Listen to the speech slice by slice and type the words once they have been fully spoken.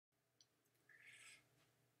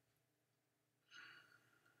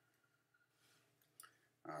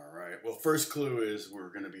right, well, first clue is we're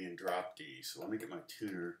going to be in drop D. So let me get my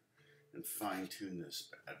tuner and fine tune this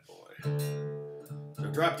bad boy.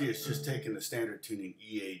 So drop D is just taking the standard tuning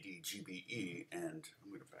E, A, D, G, B, E, and I'm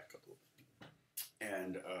going to back up a little bit,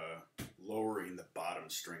 and lowering the bottom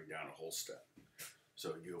string down a whole step.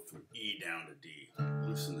 So you go from E down to D,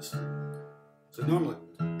 loosen the string. So normally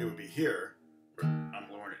it would be here, but I'm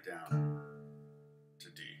lowering it down to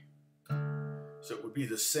D. So it would be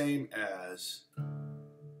the same as,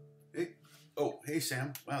 hey, oh, hey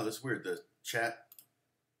Sam. Wow, that's weird. The chat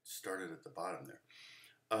started at the bottom there.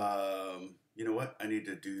 You know what? I need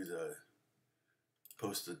to do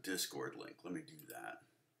post the Discord link. Let me do that.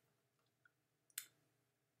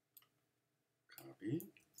 Copy.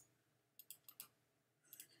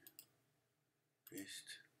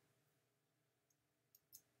 Paste.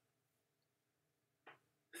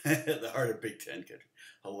 The heart of Big Ten kid.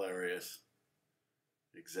 Hilarious.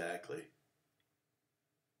 Exactly.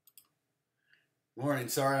 Morning.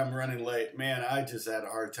 Sorry I'm running late. Man, I just had a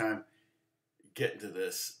hard time getting to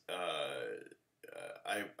this.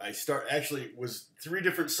 I actually was 3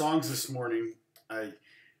 different songs this morning. I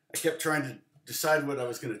kept trying to decide what I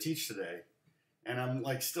was going to teach today, and I'm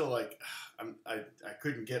like still like I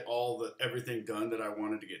couldn't get everything done that I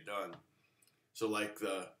wanted to get done. So like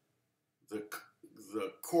the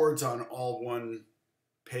chords on all one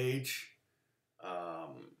page,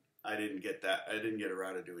 I didn't get that. I didn't get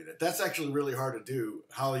around to doing that. That's actually really hard to do.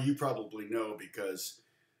 Holly, you probably know, because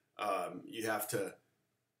you have to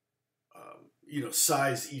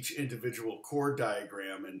size each individual chord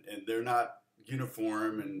diagram, and they're not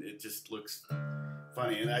uniform, and it just looks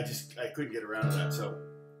funny, and I couldn't get around to that. So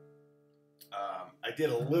I did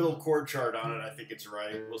a little chord chart on it. I think it's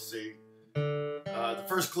right. We'll see. The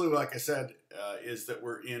first clue, like I said, is that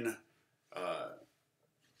we're in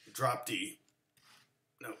drop D.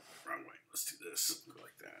 No, wrong way. Let's do this. Go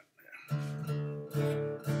like that.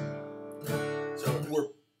 Yeah. So we're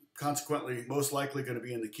consequently most likely going to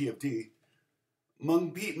be in the key of D.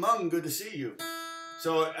 Mung Pete Mung, good to see you.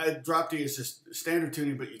 So drop D is just standard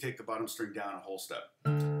tuning, but you take the bottom string down a whole step.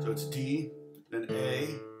 So it's D, then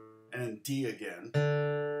A, and then D again,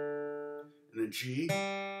 and then G,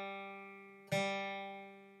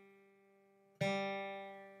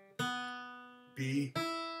 B,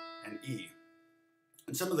 and E.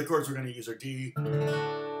 And some of the chords we're going to use are D. We're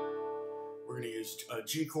going to use a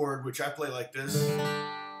G chord, which I play like this.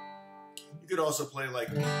 You could also play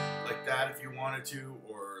like that if you wanted to,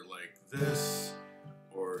 or like this,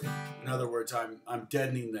 or in other words, I'm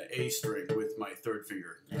deadening the A string with my 3rd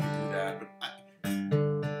finger. You can do that, but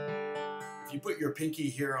if you put your pinky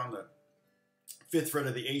here on the 5th fret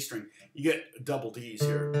of the A string, you get double D's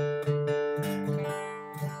here.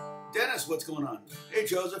 Dennis, what's going on? Hey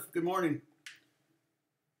Joseph, good morning.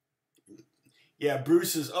 Yeah,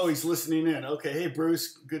 Bruce is, oh, he's listening in. Okay, hey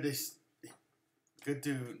Bruce, good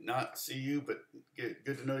to not see you, but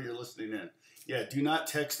good to know you're listening in. Yeah, do not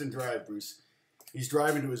text and drive, Bruce. He's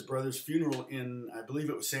driving to his brother's funeral in, I believe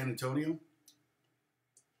it was San Antonio.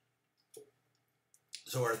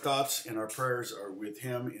 So our thoughts and our prayers are with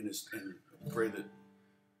him, and pray that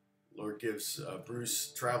Lord gives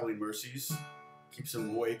Bruce traveling mercies, keeps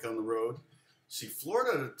him awake on the road. See,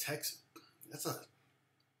 Florida to Texas, it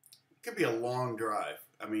could be a long drive.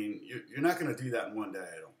 I mean, you're not going to do that in one day,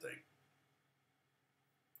 I don't think.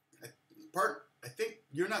 I think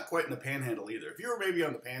you're not quite in the Panhandle either. If you were maybe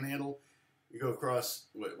on the Panhandle, you go across,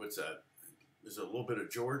 what's that? There's a little bit of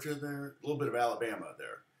Georgia there, a little bit of Alabama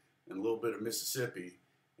there, and a little bit of Mississippi,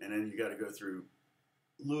 and then you got to go through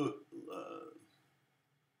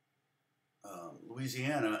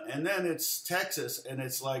Louisiana, and then it's Texas, and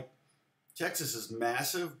it's like, Texas is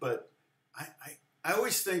massive, but I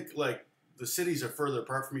always think like the cities are further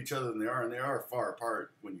apart from each other than they are, and they are far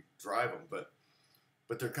apart when you drive them, but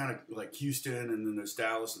they're kind of like Houston, and then there's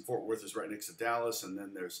Dallas, and Fort Worth is right next to Dallas, and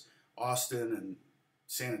then there's Austin and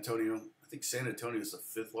San Antonio. I think San Antonio is the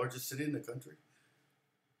 5th largest city in the country.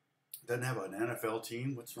 Doesn't have an NFL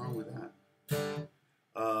team. What's wrong with that?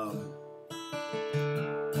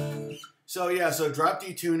 So drop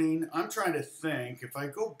D tuning. I'm trying to think. If I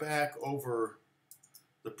go back over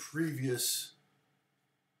the previous,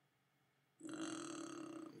 I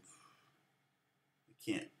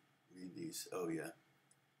can't read these. Oh yeah.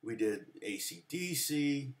 We did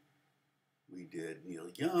AC/DC, we did Neil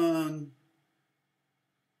Young,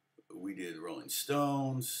 we did Rolling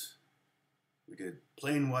Stones, we did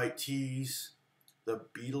Plain White Tees, the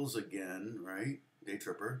Beatles again, right? Day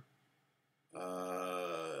Tripper.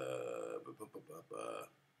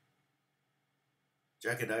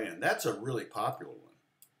 Jack and Diane. That's a really popular one.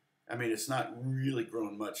 I mean, it's not really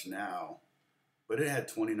grown much now, but it had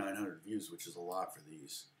 2,900 views, which is a lot for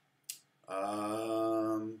these.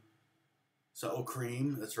 So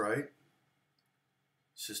Cream, that's right.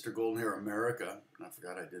 Sister Golden Hair America. I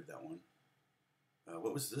forgot I did that one.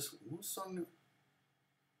 What was this? What was song?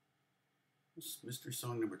 What's mystery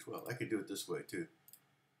song number 12? I could do it this way too.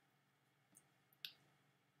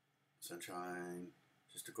 Sunshine,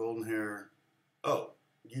 Sister Golden Hair. Oh,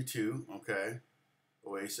 U2, okay.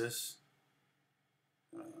 Oasis,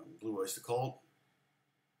 Blue Oyster Cult,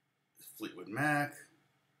 Fleetwood Mac,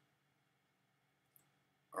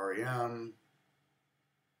 REM.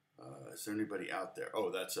 Is there anybody out there?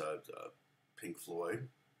 Oh, that's Pink Floyd.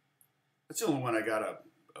 That's the only one I got a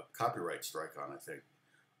copyright strike on, I think.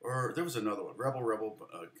 Or there was another one. Rebel,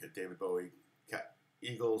 David Bowie,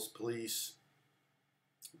 Eagles, Police,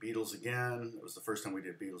 Beatles again. That was the first time we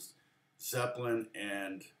did Beatles. Zeppelin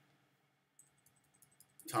and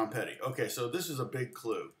Tom Petty. Okay, so this is a big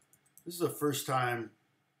clue. This is the first time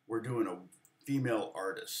we're doing a female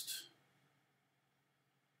artist.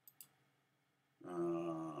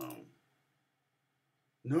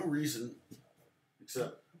 No reason,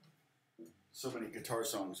 except so many guitar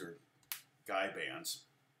songs are guy bands.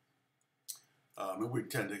 And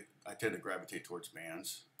I tend to gravitate towards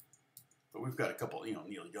bands. But we've got a couple, you know,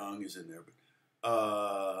 Neil Young is in there.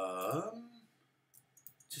 But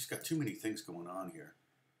just got too many things going on here.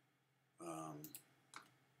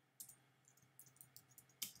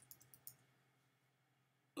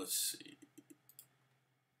 Let's see.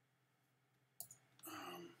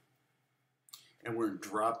 And we're in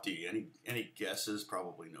drop D. Any guesses?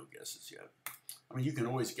 Probably no guesses yet. I mean, you can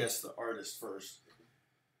always guess the artist first.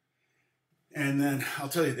 And then I'll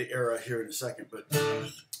tell you the era here in a second. But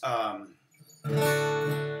there's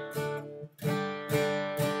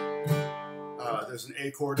an A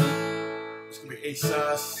chord. It's going to be A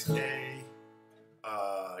sus, A,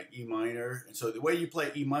 E minor. And so the way you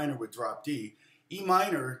play E minor with drop D, E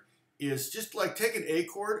minor is just like take an A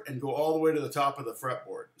chord and go all the way to the top of the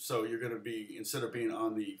fretboard. So you're going to be, instead of being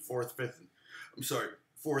on the fourth, 3rd, and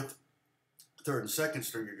 2nd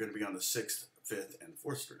string, you're going to be on the 6th, 5th, and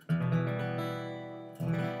 4th string.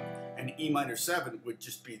 And E minor 7 would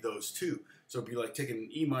just be those two. So it'd be like taking an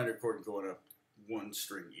E minor chord and going up 1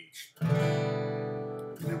 string each.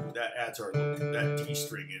 And then that adds that D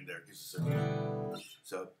string in there.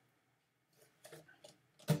 So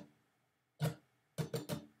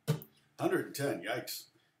 110, yikes.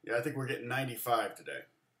 Yeah, I think we're getting 95 today.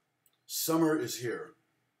 Summer is here.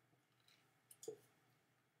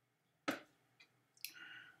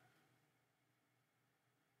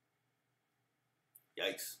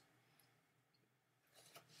 Yikes.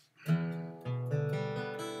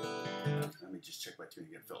 Let me just check my tuning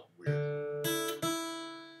again. It felt weird.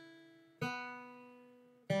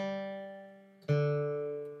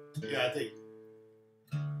 Yeah, I think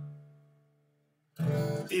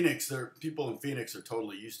Phoenix, people in Phoenix are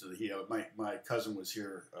totally used to the heat. My cousin was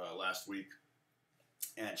here last week,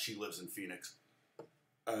 and she lives in Phoenix.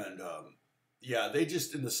 And yeah, they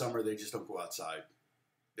just, in the summer, they just don't go outside.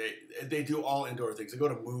 They do all indoor things. They go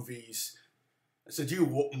to movies. I said, do you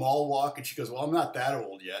mall walk? And she goes, well, I'm not that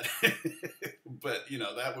old yet. But, you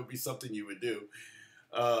know, that would be something you would do.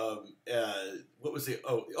 What was it?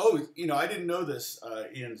 Oh, you know, I didn't know this. I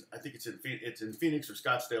think it's in Phoenix or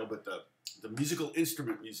Scottsdale, but the Musical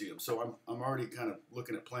Instrument Museum. So I'm already kind of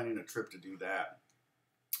looking at planning a trip to do that.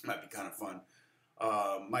 Might be kind of fun.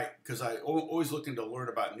 Because I always looking to learn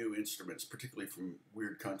about new instruments, particularly from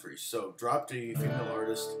weird countries. So drop D, female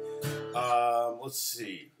artist. Let's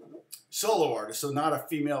see. Solo artist, so not a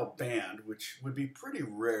female band, which would be pretty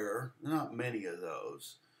rare. Not many of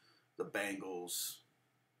those. The Bangles.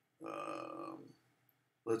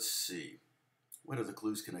 Let's see. What other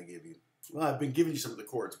clues can I give you? Well, I've been giving you some of the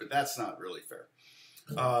chords, but that's not really fair.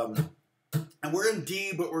 And we're in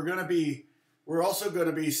D, but we're also going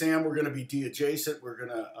to be, Sam, we're going to be D adjacent. We're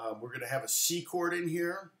going to have a C chord in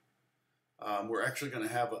here. We're actually going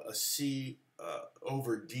to have a C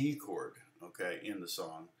over D chord, okay, in the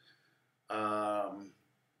song.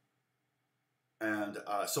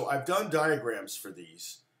 So I've done diagrams for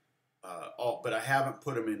these, but I haven't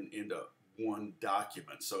put them into one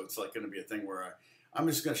document. So it's like going to be a thing where I'm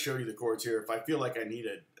just going to show you the chords here. If I feel like I need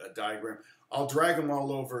a diagram, I'll drag them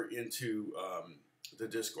all over into the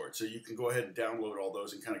Discord. So you can go ahead and download all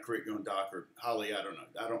those and kind of create your own doc, or Holly, I don't know.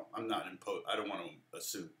 I don't want to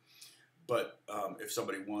assume. But if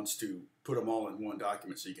somebody wants to put them all in one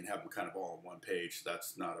document so you can have them kind of all on one page,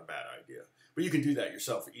 that's not a bad idea. But you can do that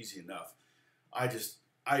yourself easy enough. I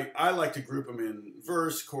like to group them in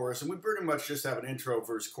verse, chorus, and we pretty much just have an intro,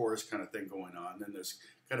 verse, chorus kind of thing going on. Then there's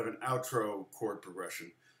kind of an outro chord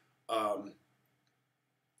progression.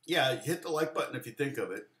 yeah, hit the like button if you think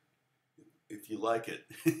of it, if you like it.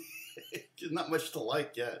 There's not much to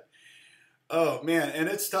like yet. Oh man, and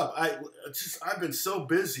it's tough. I've been so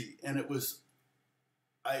busy, and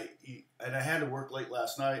I had to work late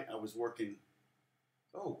last night. I was working.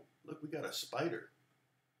 Oh, look, we got a spider.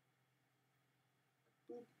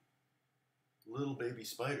 Little baby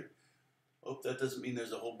spider. Oh, that doesn't mean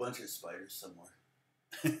there's a whole bunch of spiders somewhere.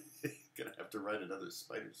 Gonna have to write another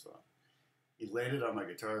spider song. He landed on my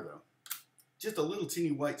guitar though. Just a little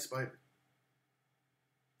teeny white spider.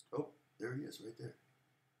 Oh, there he is right there.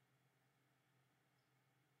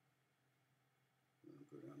 I'll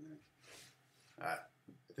go down there. I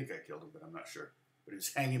think I killed him, but I'm not sure. But he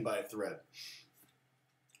was hanging by a thread.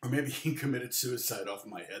 Or maybe he committed suicide off of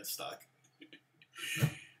my headstock.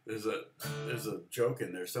 There's a joke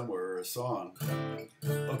in there somewhere, or a song.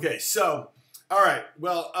 Okay, so, all right.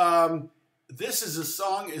 Well, this is a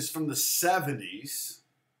song is from the 70s.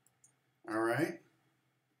 All right.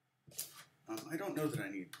 I don't know that I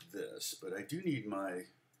need this, but I do need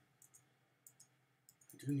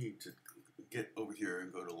to get over here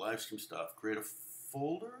and go to live stream stuff. Create a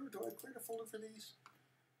folder. Do I create a folder for these?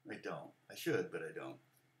 I don't. I should, but I don't.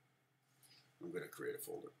 I'm going to create a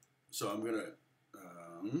folder. So I'm going to.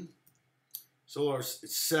 So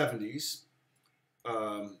it's 70s.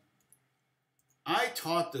 I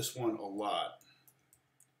taught this one a lot,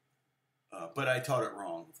 but I taught it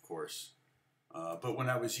wrong, of course. But when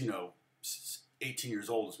I was, 18 years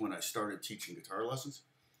old is when I started teaching guitar lessons.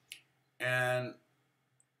 And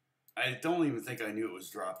I don't even think I knew it was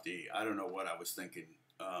drop D. I don't know what I was thinking.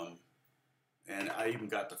 And I even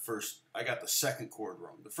got the second chord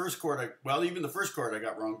wrong. The first chord, even the first chord I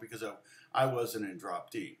got wrong because I wasn't in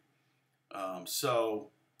drop D.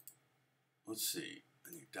 So, let's see.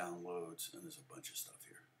 I need downloads, and there's a bunch of stuff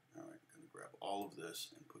here. All right, I'm going to grab all of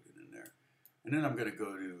this and put it in there. And then I'm going to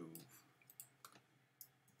go to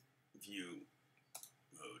view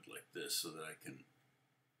mode like this so that I can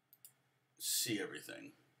see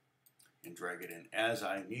everything and drag it in as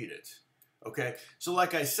I need it. Okay, so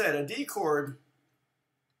like I said, a D chord,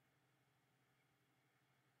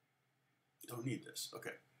 don't need this.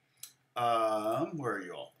 Okay, where are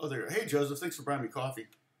you all? Oh, there. Hey, Joseph, thanks for buying me coffee.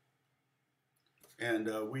 And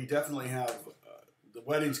we definitely have the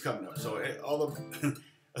wedding's coming up. So all of,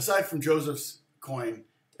 aside from Joseph's coin,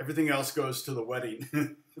 everything else goes to the wedding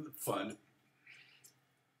fund.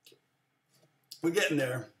 We're getting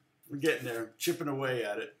there. We're getting there, chipping away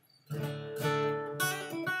at it.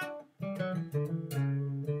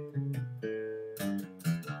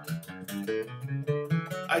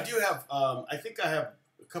 I do have, I think I have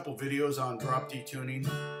a couple videos on drop D tuning.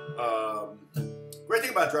 Great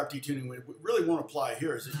thing about drop D tuning, it really won't apply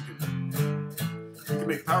here, is that you can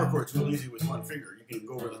make power chords real easy with one finger. You can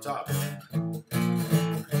go over the top.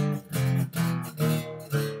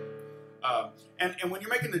 And when you're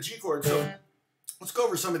making the G chord, so let's go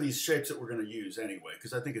over some of these shapes that we're going to use anyway,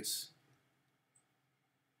 because I think it's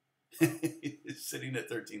sitting at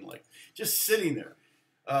 13 like, just sitting there.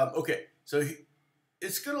 Okay, so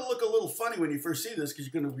it's going to look a little funny when you first see this, because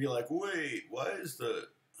you're going to be like, wait, why is the,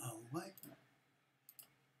 oh, what?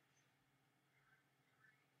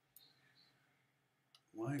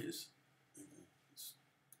 Why is,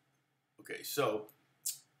 okay, so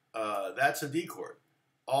that's a D chord,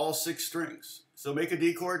 all 6 strings. So make a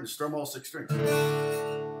D chord and strum all 6 strings.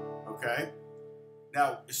 Okay?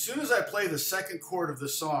 Now, as soon as I play the second chord of the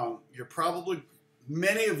song,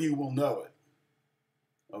 many of you will know it.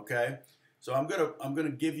 Okay? So I'm gonna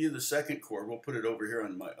give you the second chord. We'll put it over here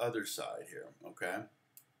on my other side here, okay?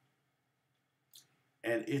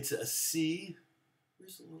 And it's a C.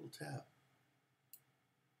 Where's the little tab?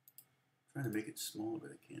 I'm trying to make it smaller,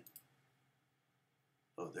 but I can't.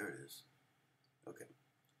 Oh, there it is. Okay.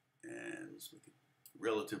 And let's make it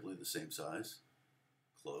relatively the same size.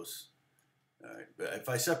 Close. All right. But if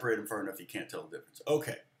I separate them far enough, you can't tell the difference.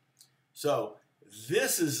 Okay. So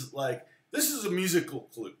this is a musical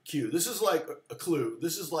cue. This is like a clue.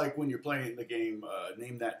 This is like when you're playing the game,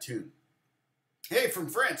 Name That Tune. Hey, from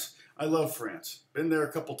France. I love France. Been there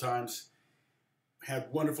a couple times.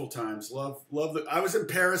 Had wonderful times. I was in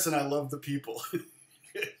Paris and I love the people.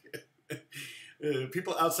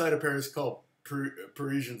 People outside of Paris call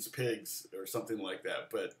Parisians pigs or something like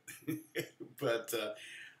that. But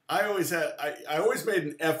I always made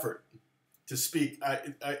an effort to speak.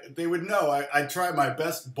 They would know. I try my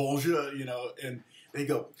best bonjour, and they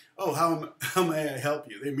go, oh, how may I help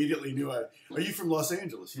you? They immediately knew are you from Los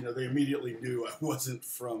Angeles? They immediately knew I wasn't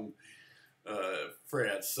from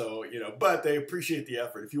France. So, but they appreciate the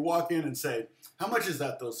effort. If you walk in and say, how much is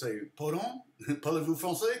that? They'll say, pardon? Parlez-vous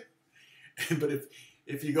français? But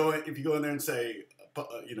if you go in there and say,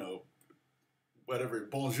 you know, whatever,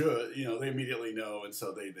 bonjour, you know, they immediately know, and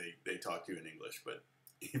so they talk to you in English. But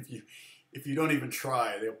if you don't even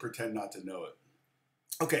try, they'll pretend not to know it.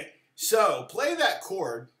 Okay, so play that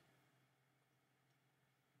chord.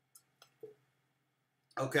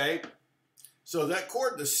 Okay, so that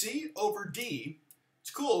chord, the C over D,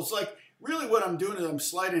 it's cool. It's like, really what I'm doing is I'm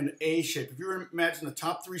sliding an A shape. If you imagine the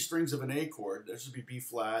top 3 strings of an A chord, this would be B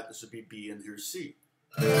flat, this would be B, and here's C.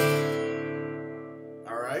 All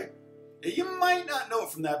right? You might not know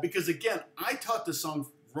it from that because, again, I taught this song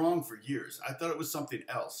wrong for years. I thought it was something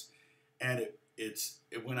else. And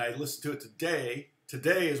when I listened to it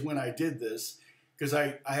today is when I did this, because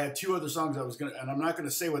I had 2 other songs I was going to, and I'm not going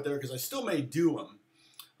to say what they're, because I still may do them.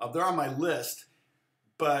 They're on my list,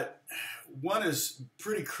 but one is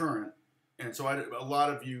pretty current, and so a lot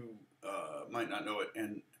of you might not know it.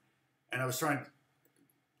 And I was trying.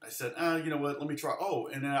 I said, you know what? Let me try. Oh,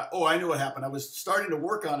 and then I knew what happened. I was starting to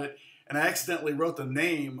work on it, and I accidentally wrote the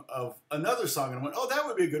name of another song, and I went, oh, that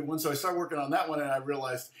would be a good one. So I started working on that one, and I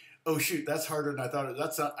realized, oh shoot, that's harder than I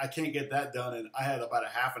thought. I can't get that done, and I had about a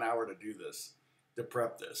half an hour to do this, to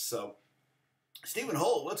prep this. So, Stephen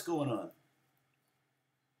Holt, what's going on?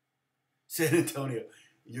 San Antonio,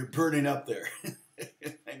 you're burning up there.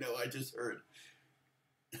 I know, I just heard.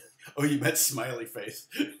 Oh, you meant smiley face.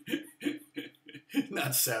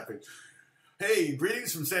 Not savage. Hey,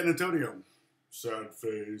 greetings from San Antonio. Sad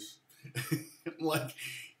face. I'm like,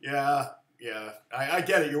 yeah. I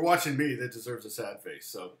get it. You're watching me. That deserves a sad face.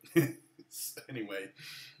 So, anyway.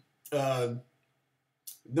 No,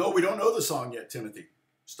 we don't know the song yet, Timothy.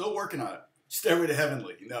 Still working on it. Stairway to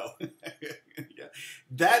Heavenly. No. Yeah.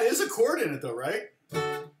 That is a chord in it, though, right?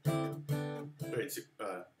 Wait,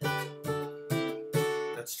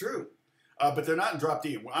 that's true. But they're not in drop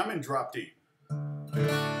D. I'm in drop D.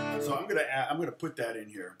 So I'm gonna put that in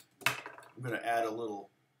here. I'm gonna add a little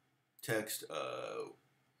text. All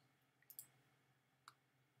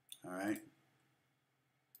right.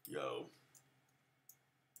 Yo.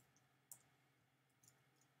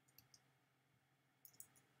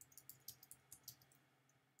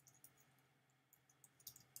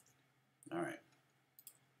 All right.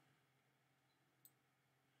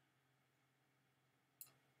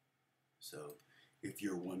 So, if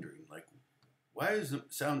you're wondering, like, why is it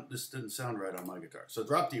sound? This didn't sound right on my guitar. So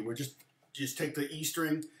drop D. We're just take the E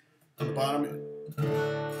string on the bottom.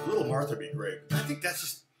 Little Martha would be great. I think that's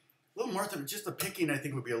just Little Martha. Just the picking, I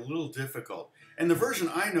think, would be a little difficult. And the version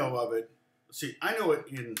I know of it. See, I know it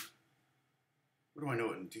in. What do I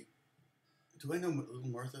know it in? Do I know Little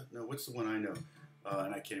Martha? No. What's the one I know?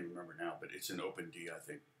 And I can't even remember now. But it's in open D, I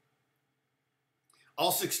think.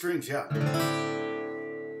 All 6 strings, yeah.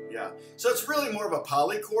 Yeah. So it's really more of a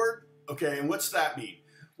polychord. Okay, and what's that mean?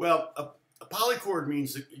 Well, a polychord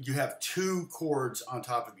means that you have 2 chords on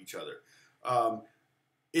top of each other.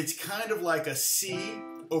 It's kind of like a C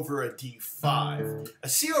over a D5. A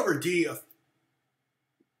C over D,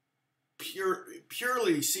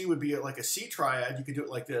 purely C would be like a C triad. You could do it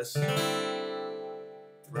like this,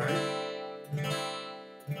 right?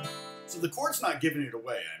 So the chord's not giving it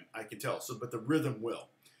away, I can tell. So, but the rhythm will.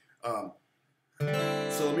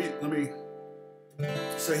 So let me.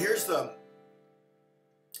 So here's the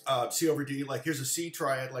C over D. Like here's a C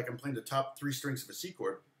triad. Like I'm playing the top 3 strings of a C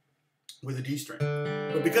chord with a D string.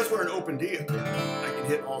 But because we're in open D, I can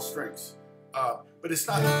hit all strings. But it's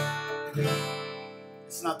not.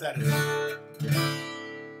 It's not that easy.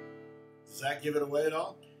 Does that give it away at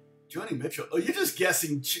all? Joni Mitchell. Oh, you're just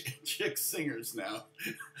guessing chick singers now,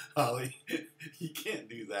 Holly. You can't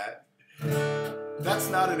do that. That's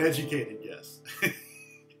not an educated guess.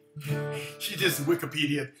 She just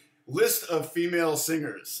Wikipedia'd list of female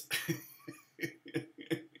singers.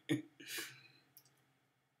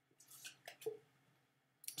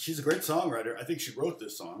 She's a great songwriter. I think she wrote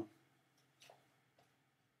this song.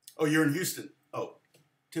 Oh, you're in Houston. Oh,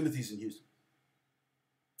 Timothy's in Houston.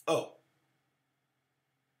 Oh.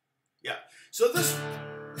 Yeah. So this,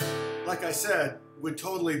 like I said, would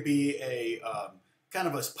totally be a kind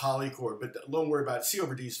of a polychord, but don't worry about it. C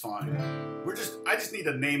over D is fine. I just need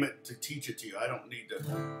to name it to teach it to you. I don't need to,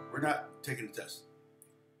 we're not taking a test.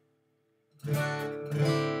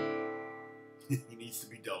 He needs to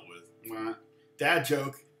be dealt with. Dad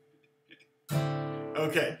joke.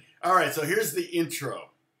 Okay. All right. So here's the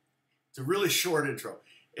intro. It's a really short intro.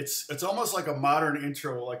 It's almost like a modern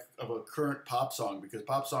intro, like of a current pop song, because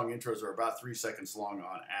pop song intros are about 3 seconds long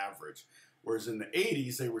on average, whereas in the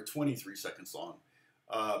 80s they were 23 seconds long.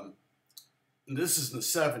 And this is in the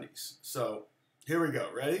 70s. So here we go.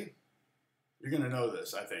 Ready? You're going to know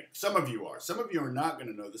this, I think. Some of you are. Some of you are not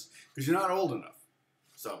going to know this because you're not old enough.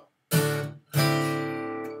 So.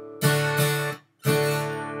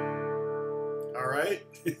 All right.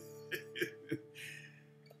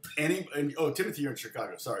 Oh, Timothy, you're in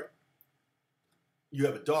Chicago. Sorry. You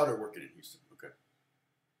have a daughter working in Houston. Okay.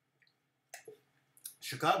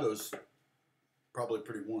 Chicago's probably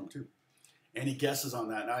pretty warm too. Any guesses on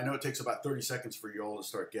that? Now, I know it takes about 30 seconds for you all to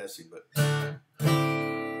start guessing, but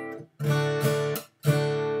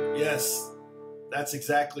yes, that's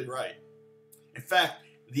exactly right. In fact,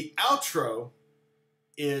 the outro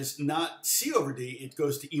is not C over D, it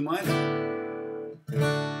goes to E minor.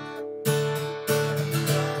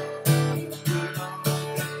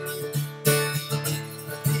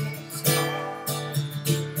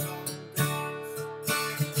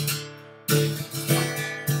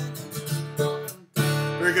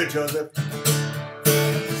 Very good, Joseph.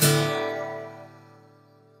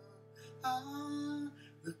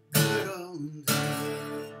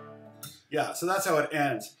 Yeah, so that's how it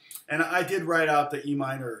ends. And I did write out the E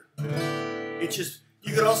minor. It's just,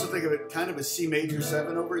 you could also think of it kind of a C major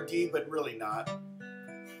 7 over a D, but really not,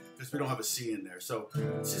 because we don't have a C in there. So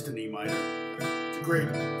it's just an E minor.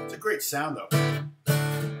 It's a great sound though.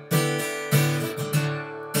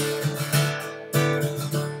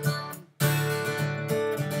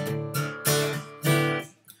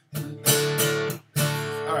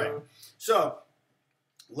 All right, so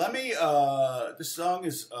let me, this song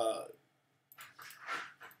is,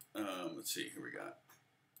 let's see, here we go.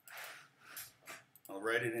 I'll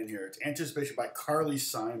write it in here. It's Anticipation by Carly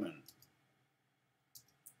Simon.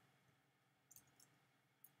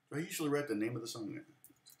 Do I usually write the name of the song?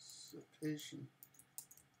 Anticipation.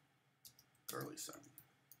 Carly Simon.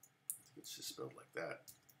 It's just spelled like that.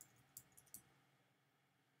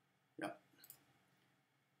 Yeah.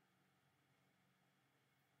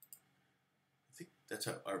 I think that's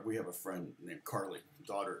how we have a friend named Carly,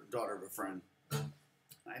 daughter of a friend.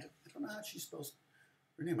 I don't know how she spells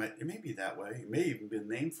her name. It may be that way. It may even be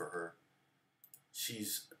named for her.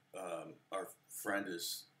 She's our friend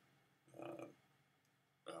is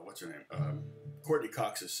what's her name? Courtney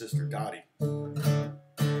Cox's sister, Dottie.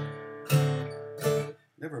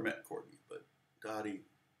 Never met Courtney, but Dottie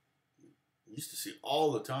used to see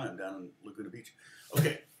all the time down in Laguna Beach.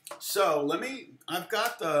 Okay, so I've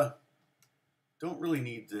got the. Don't really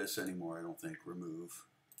need this anymore. I don't think. Remove.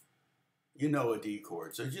 You know a D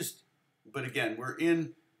chord, so but again, we're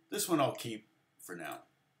in, this one I'll keep for now,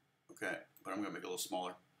 okay, but I'm going to make it a little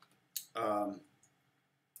smaller. I'm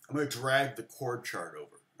going to drag the chord chart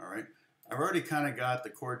over, all right? I've already kind of got the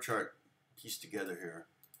chord chart pieced together here.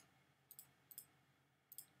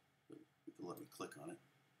 Let me click on it,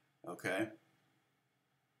 okay?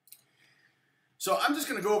 So I'm just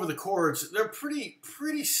going to go over the chords. They're pretty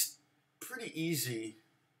easy.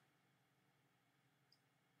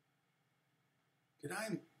 Did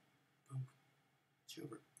I? G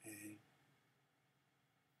over A.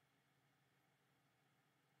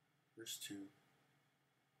 Verse 2.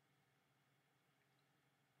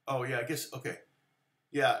 Oh, yeah, I guess, okay.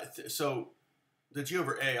 Yeah, so the G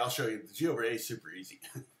over A, I'll show you. The G over A is super easy.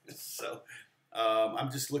 So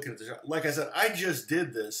I'm just looking at the, like I said, I just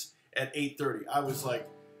did this at 8:30. I was like,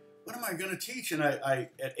 what am I going to teach? And I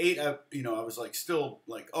at 8, I was like, still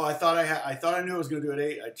like, oh, I thought I knew I was going to do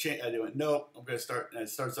it at 8. I went, nope, I'm going to start, and I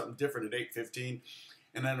started something different at 8:15.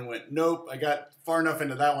 And then I went, nope, I got far enough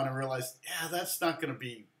into that one and realized, yeah, that's not going to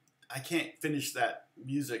be, I can't finish that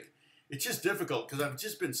music. It's just difficult because I've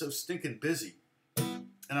just been so stinking busy.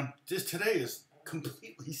 And today is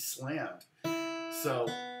completely slammed. So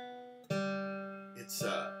it's,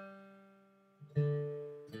 so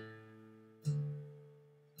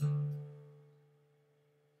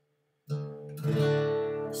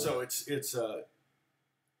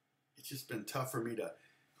it's just been tough for me to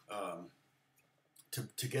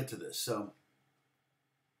get to this. So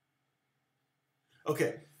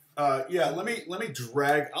okay, yeah. Let me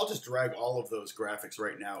drag. I'll just drag all of those graphics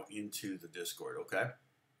right now into the Discord. Okay.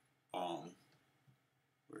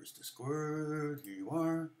 Where's Discord? Here you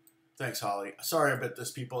are. Thanks, Holly. Sorry about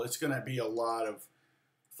this, people. It's going to be a lot of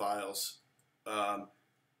files.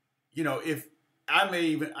 If I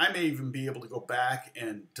may even be able to go back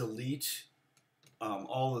and delete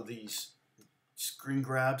all of these screen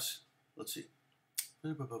grabs. Let's see.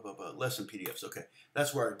 Lesson PDFs. Okay,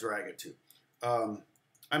 that's where I drag it to.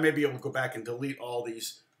 I may be able to go back and delete all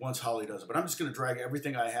these once Holly does it, but I'm just going to drag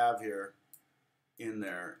everything I have here in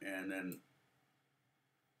there, and then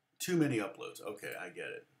too many uploads. Okay, I get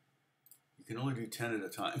it. You can only do 10 at a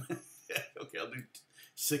time. Okay, I'll do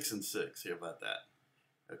 6 and 6. How about that?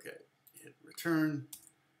 Okay, hit return,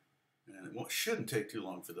 and it shouldn't take too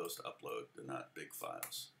long for those to upload. They're not big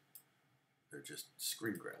files. they're just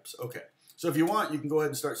screen grabs. Okay, so if you want, you can go ahead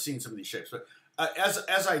and start seeing some of these shapes. But if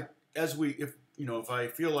I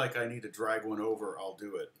feel like I need to drag one over, I'll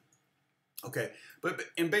do it. Okay,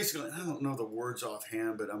 and basically, I don't know the words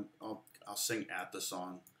offhand, but I'll sing at the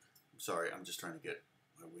song. I'm sorry, I'm just trying to get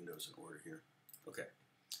my windows in order here. Okay,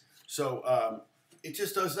 so it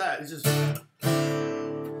just does that. It's just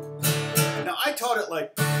now I taught it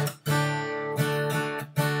like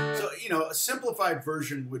so. You know, a simplified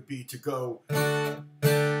version would be to go to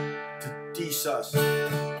D sus,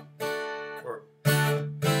 or you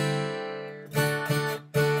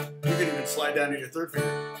can even slide down to your third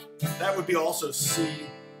finger. That would be also C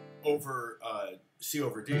over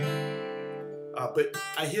D. But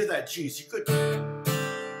I hear that G, so it could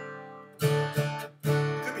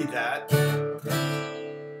be that.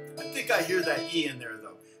 I think I hear that E in there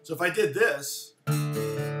though. So if I did this,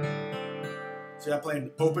 see, I'm playing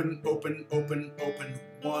open, open, open, open,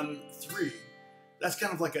 1, 3. That's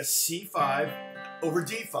kind of like a C5 over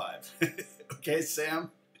D5. Okay, Sam?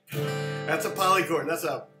 That's a polychord. That's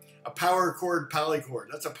a power chord polychord.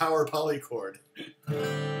 That's a power polychord.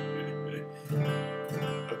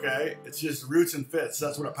 Okay? It's just roots and fifths.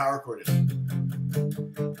 That's what a power chord is.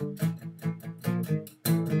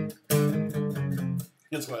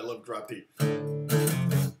 That's why I love drop D.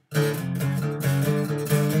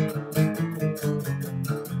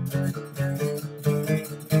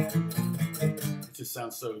 It just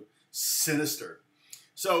sounds so sinister.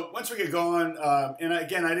 So once we get going, and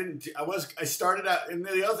again, I started out, and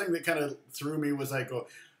the other thing that kind of threw me was I go,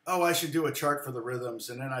 oh, I should do a chart for the rhythms.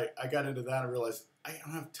 And then I got into that and realized I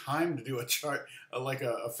don't have time to do a chart, like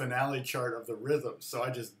a finale chart of the rhythms. So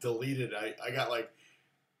I just deleted. I got like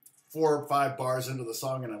 4 or 5 bars into the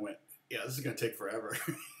song and I went, yeah, this is going to take forever.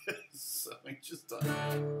 So I just done.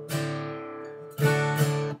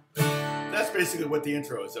 That's basically what the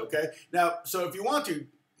intro is, okay? Now, so if you want to,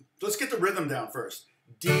 let's get the rhythm down first.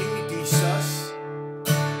 D, D sus.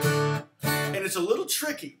 And it's a little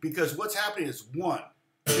tricky because what's happening is 1,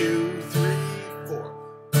 2, 3, 4.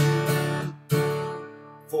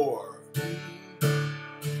 4.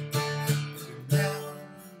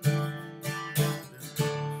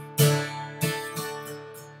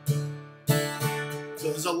 So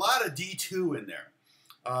there's a lot of D2 in there.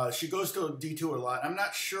 She goes to D2 a lot. I'm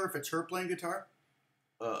not sure if it's her playing guitar.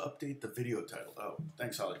 Update the video title. Oh,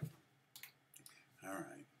 thanks, Holly. All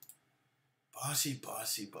right. Bossy,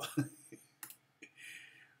 bossy, bossy.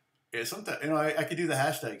 Yeah, sometimes, you know, I could do the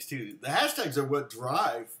hashtags too. The hashtags are what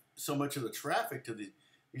drive so much of the traffic to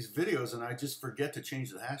these videos, and I just forget to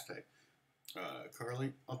change the hashtag.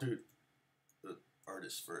 Carly, I'll do the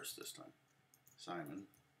artist first this time. Simon.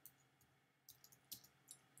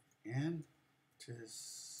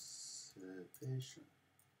 Anticipation.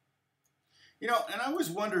 You know, and I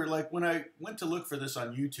always wonder, like, when I went to look for this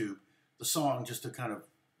on YouTube, the song, just to kind of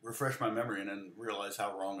refresh my memory and then realize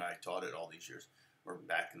how wrong I taught it all these years, or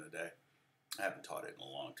back in the day. I haven't taught it in a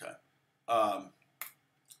long time.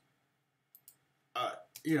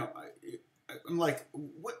 You know, I'm like,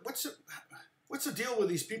 what's the deal with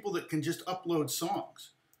these people that can just upload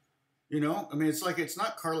songs? You know, I mean, it's like, it's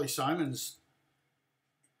not Carly Simon's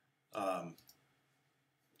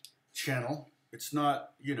channel. It's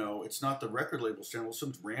not, you know, it's not the record label's channel.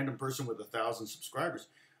 Some random person with 1,000 subscribers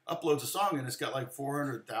uploads a song and it's got like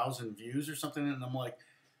 400,000 views or something. And I'm like,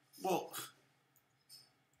 well,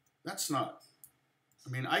 that's not, I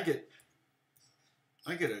mean, I get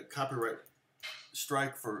a copyright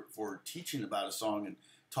strike for teaching about a song and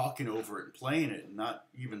talking over it and playing it and not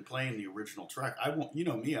even playing the original track. I won't, you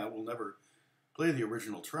know me, I will never play the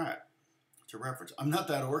original track to reference. I'm not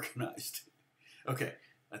that organized. Okay,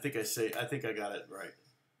 I think I got it right.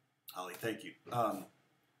 Holly, thank you.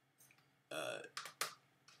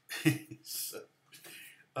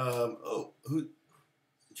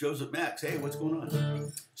 Joseph Max, hey, what's going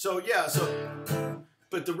on? So yeah,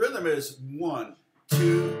 but the rhythm is 1,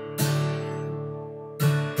 2.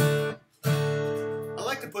 I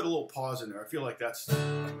like to put a little pause in there. I feel like that's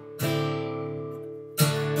kind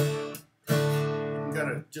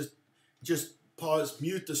of just pause,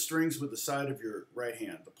 mute the strings with the side of your right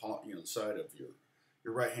hand, the side of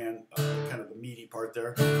your right hand, kind of the meaty part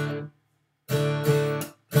there.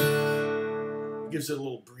 Gives it a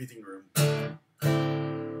little breathing room.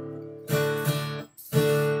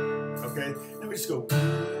 Okay, then we just go.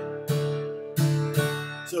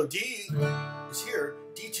 So D is here.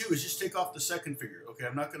 D2 is just take off the second finger. Okay,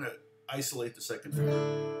 I'm not going to isolate the second finger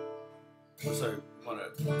unless I want to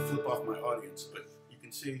flip off my audience, but you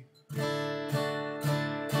can see.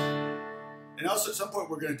 And also at some point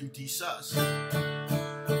we're going to do D sus. In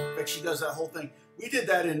fact, she does that whole thing. We did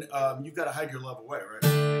that in You've Got to Hide Your Love Away, right?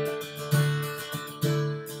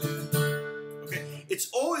 Okay, it's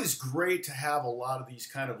always great to have a lot of these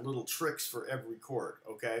kind of little tricks for every chord,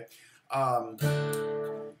 okay?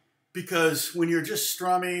 Because when you're just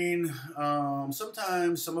strumming,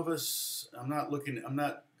 sometimes some of us, I'm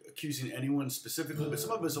not accusing anyone specifically, but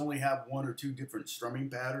some of us only have one or two different strumming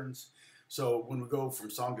patterns. So when we go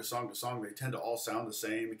from song to song to song, they tend to all sound the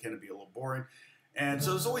same. It can be a little boring. And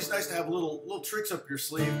so it's always nice to have little tricks up your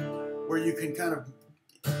sleeve where you can kind of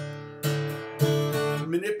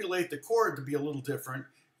manipulate the chord to be a little different.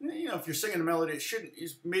 You know, if you're singing a melody, it shouldn't.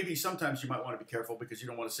 Maybe sometimes you might want to be careful because you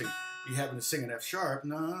don't want to be having to sing an F sharp.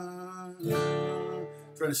 Trying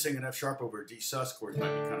to sing an F sharp over a D sus chord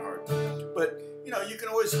might be kind of hard. But you know, you can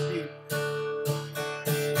always be.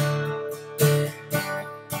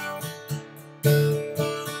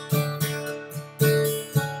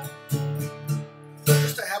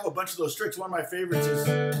 Just to have a bunch of those tricks. One of my favorites is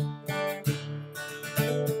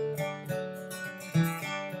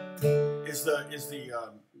the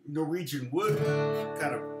Norwegian wood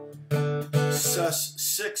kind of sus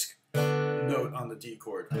 6 note on the D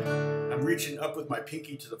chord. I'm reaching up with my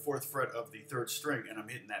pinky to the 4th fret of the 3rd string, and I'm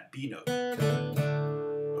hitting that B note.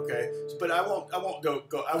 Okay, but I won't go.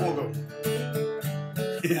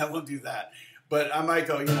 Yeah, I won't do that. But I might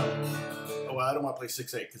go. You know, oh, well, I don't want to play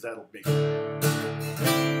 6/8 because that'll make it.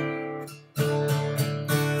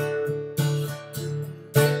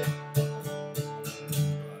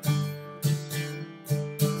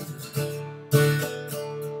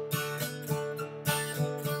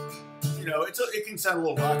 It can sound a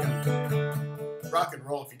little rock and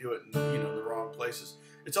roll if you do it in the wrong places.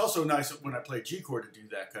 It's also nice when I play G chord to do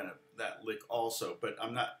that lick also, but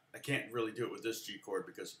I can't really do it with this G chord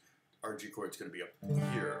because our G chord is going to be up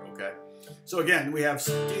here. Okay, so again we have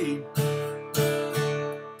D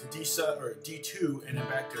to D sus or D2 and then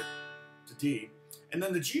back to D, and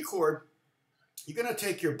then the G chord. You're going to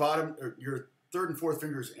take your bottom or your 3rd and 4th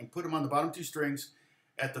fingers and put them on the bottom 2 strings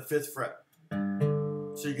at the 5th fret.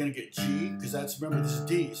 So you're going to get G, because remember this is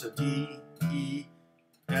D, so D, E,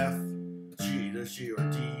 F, G. There's G, or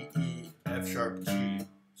D, E, F sharp, G.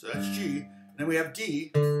 So that's G. And then we have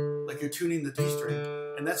D, like you're tuning the D string.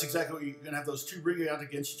 And that's exactly what you're going to have those two ringing out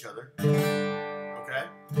against each other. Okay?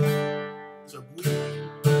 So we...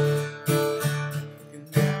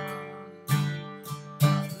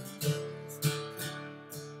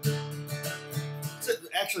 So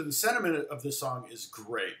actually, the sentiment of this song is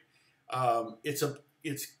great.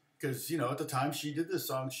 It's because, at the time she did this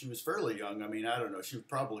song, she was fairly young. I mean, I don't know. She was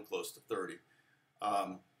probably close to 30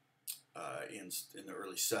 in the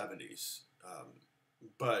early 70s.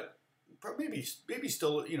 But maybe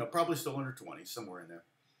still, probably still in her 20s, somewhere in there.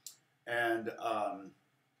 And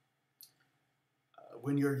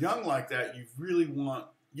when you're young like that, you really want...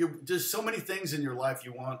 There's so many things in your life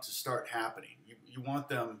you want to start happening. You want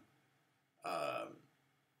them...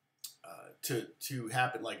 to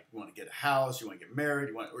happen, like you want to get a house, you want to get married,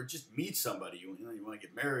 or just meet somebody, you want to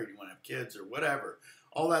get married, you want to have kids or whatever,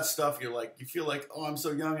 all that stuff. You feel like, oh, I'm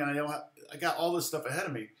so young and I got all this stuff ahead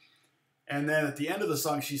of me. And then at the end of the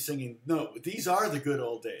song, she's singing, no, these are the good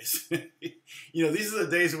old days. These are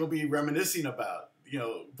the days we'll be reminiscing about,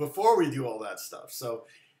 before we do all that stuff. So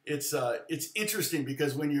it's interesting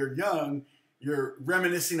because when you're young, you're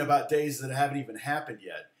reminiscing about days that haven't even happened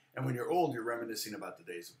yet. And when you're old, you're reminiscing about the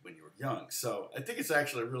days when you were young. So I think it's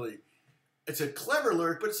actually it's a clever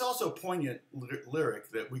lyric, but it's also a poignant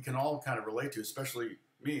lyric that we can all kind of relate to, especially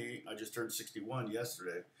me. I just turned 61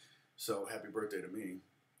 yesterday, so happy birthday to me.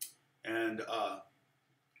 And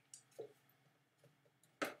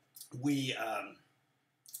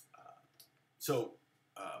so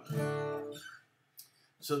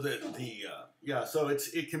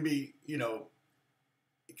it can be,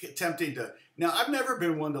 tempting to. Now, I've never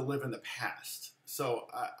been one to live in the past, so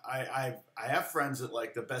I have friends that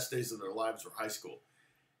like the best days of their lives were high school,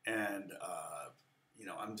 and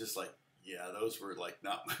I'm just like, yeah, those were like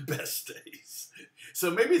not my best days.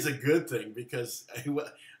 So maybe it's a good thing because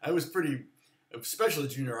I was pretty, especially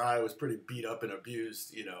junior high, I was pretty beat up and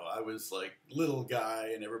abused. I was like little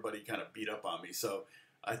guy, and everybody kind of beat up on me. So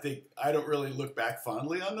I think I don't really look back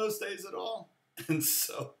fondly on those days at all, and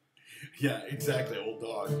so. Yeah, exactly, old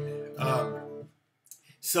dog.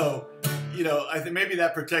 So, I think maybe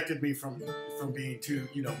that protected me from being too,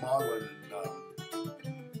 maudlin.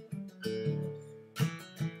 And,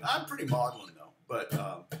 I'm pretty maudlin though, but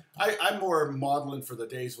I'm more maudlin for the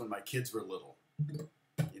days when my kids were little.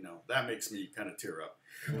 That makes me kind of tear up.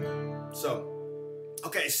 So,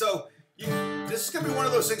 okay, so this is gonna be one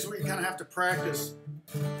of those things where you kind of have to practice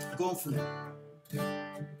going from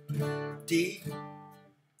D,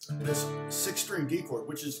 this 6-string D chord,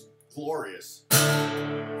 which is glorious.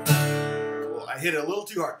 I hit it a little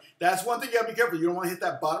too hard. That's one thing you gotta be careful. You don't want to hit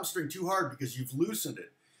that bottom string too hard because you've loosened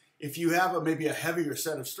it. If you have maybe a heavier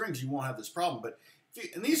set of strings, you won't have this problem. But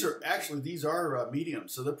and these are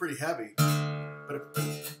mediums, so they're pretty heavy. But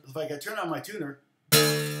if I turn on my tuner,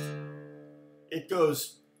 it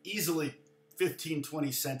goes easily 15,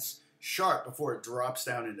 20 cents sharp before it drops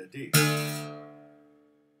down into D, and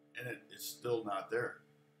it's still not there.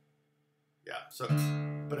 Yeah, so,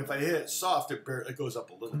 but if I hit it soft, it goes up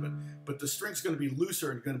a little bit. But the string's going to be looser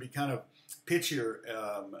and going to be kind of pitchier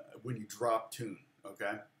when you drop tune,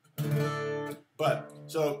 okay? But,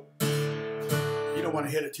 so, you don't want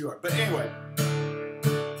to hit it too hard. But anyway,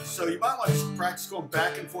 so you might want to practice going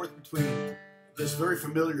back and forth between this very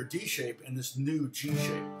familiar D shape and this new G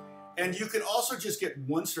shape. And you can also just get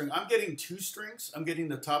one string. I'm getting 2 strings. I'm getting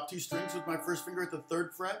the top 2 strings with my first finger at the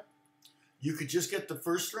 3rd fret. You could just get the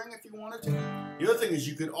first string if you wanted to. The other thing is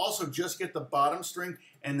you could also just get the bottom string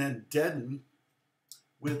and then deaden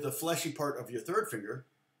with the fleshy part of your 3rd finger.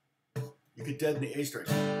 You could deaden the A string.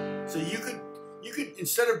 So you could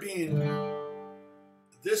instead of being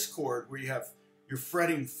this chord where you're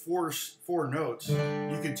fretting four notes,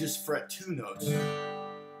 you could just fret 2 notes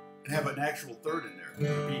and have an actual 3rd in there,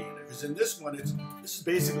 B in there. Because in this one, this is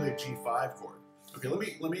basically a G5 chord. Okay,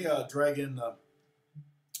 let me drag in the.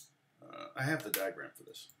 I have the diagram for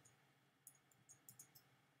this.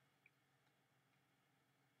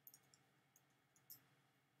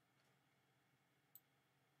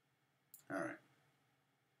 All right.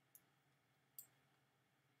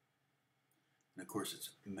 And of course,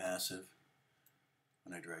 it's massive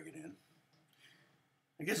when I drag it in.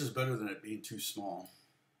 I guess it's better than it being too small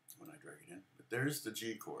when I drag it in. But there's the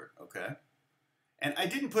G chord, okay? And I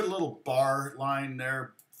didn't put a little bar line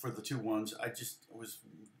there for the 2 ones.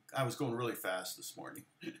 I was going really fast this morning.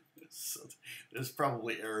 So there's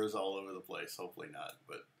probably errors all over the place. Hopefully not.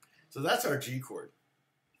 But so that's our G chord.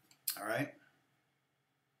 All right.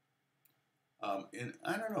 And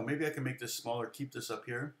I don't know. Maybe I can make this smaller. Keep this up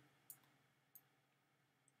here.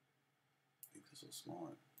 Make this a little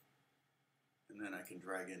smaller. And then I can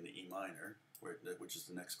drag in the E minor, which is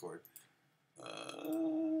the next chord.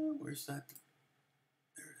 Where's that?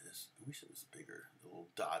 There it is. I wish it was bigger. The little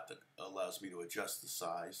dot that allows me to adjust the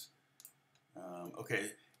size.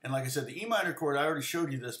 Okay, and like I said, the E minor chord, I already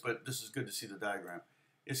showed you this, but this is good to see the diagram.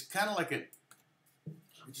 It's kind of like I'm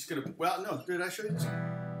just going to, well, no, did I show you this?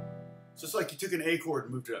 So it's like you took an A chord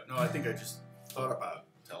and moved it up. No, I think I just thought about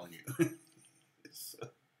telling you. So,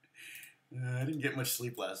 I didn't get much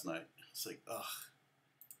sleep last night. It's like, ugh.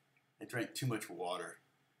 I drank too much water.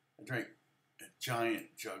 I drank a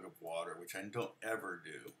giant jug of water, which I don't ever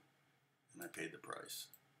do. And I paid the price.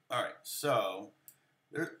 All right, so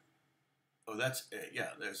there. Oh, that's A. Yeah,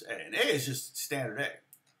 there's A. And A is just standard A.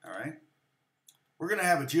 All right. We're going to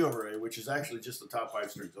have a G over A, which is actually just the top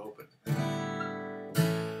 5 strings open.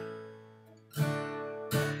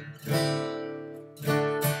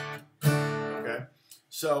 Okay.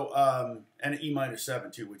 So, and an E minor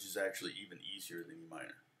 7 too, which is actually even easier than E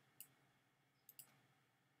minor.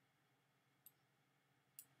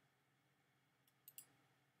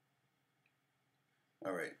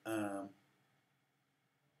 All right.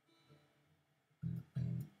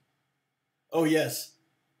 Oh, yes.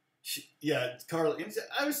 Yeah, Carly. I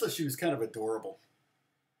always thought she was kind of adorable.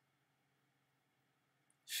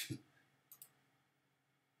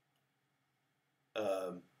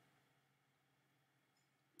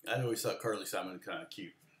 I always thought Carly Simon kind of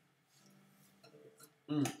cute.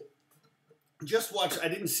 Just watched. I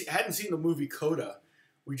hadn't seen the movie Coda.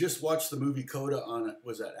 We just watched the movie Coda on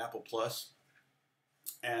Apple Plus,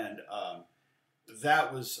 and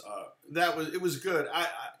it was good.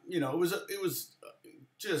 It was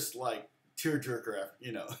just like tearjerker.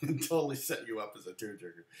 Totally set you up as a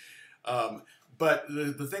tearjerker. But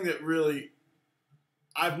the thing that really,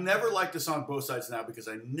 I've never liked the song Both Sides Now because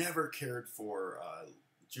I never cared for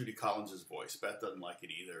Judy Collins' voice. Beth doesn't like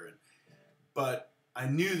it either, but I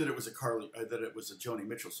knew that it was a Joni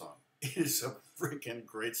Mitchell song. It is a freaking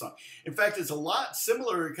great song. In fact, it's a lot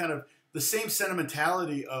similar, kind of the same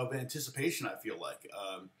sentimentality of Anticipation, I feel like.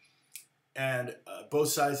 And Both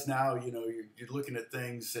Sides Now, you're looking at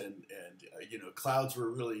things and clouds were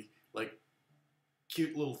really like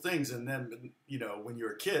cute little things. And then, when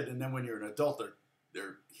you're a kid and then when you're an adult,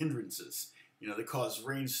 they're hindrances. They cause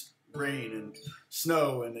rain and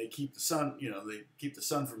snow, and they keep the sun, they keep the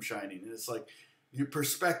sun from shining. And it's like your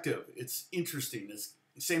perspective. It's interesting. It's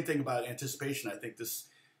the same thing about Anticipation. I think this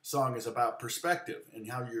song is about perspective and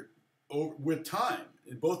how you're with time.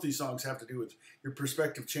 And both these songs have to do with your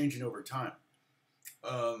perspective changing over time.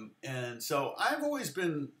 And so I've always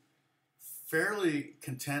been fairly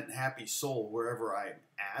content, happy soul wherever I'm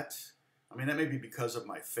at. I mean, that may be because of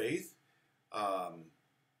my faith,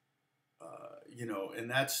 you know, and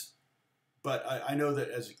that's, but I know that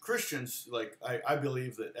as Christians, like, I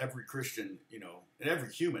believe that every Christian, you know, and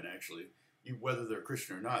every human actually, whether they're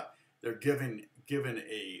Christian or not, they're given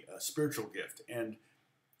a spiritual gift. And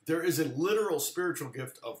there is a literal spiritual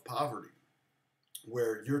gift of poverty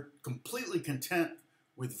where you're completely content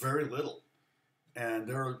with very little.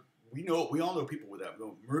 And we all know people with that.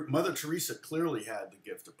 Mother Teresa clearly had the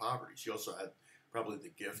gift of poverty. She also had probably the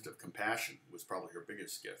gift of compassion, was probably her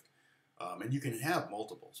biggest gift. And you can have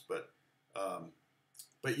multiples, but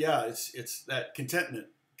yeah, it's that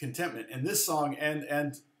contentment. And this song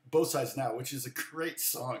and Both Sides Now, which is a great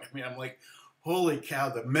song. I mean, I'm like, holy cow!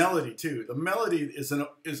 The melody too. The melody is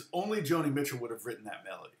only Joni Mitchell would have written that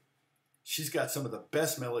melody. She's got some of the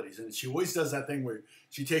best melodies, and she always does that thing where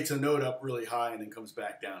she takes a note up really high and then comes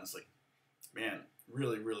back down. It's like, man,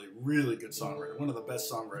 really, really, really good songwriter. One of the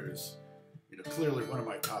best songwriters. You know, clearly one of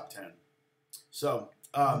my top 10. So,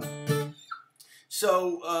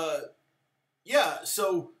 yeah.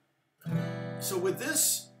 So with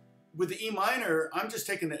this. With the E minor, I'm just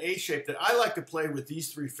taking the A shape that I like to play with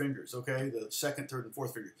these 3 fingers, okay? The second, third, and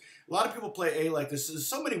fourth finger. A lot of people play A like this. There's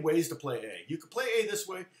so many ways to play A. You can play A this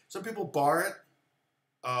way. Some people bar it,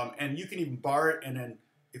 and you can even bar it, and then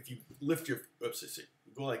if you lift your, oops, let's see,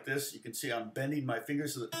 go like this, you can see I'm bending my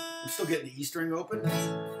fingers so that I'm still getting the E string open.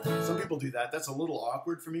 Some people do that. That's a little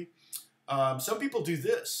awkward for me. Some people do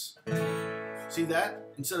this. See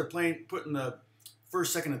that? Instead of putting the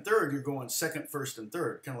first, second, and third, you're going second, first, and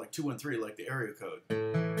third, kind of like 2 and 3, like the area code,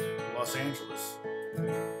 Los Angeles.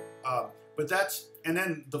 But that's, and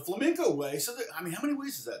then the flamenco way. So I mean, how many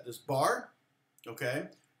ways is that? There's bar, okay.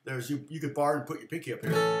 There's you could bar and put your pinky up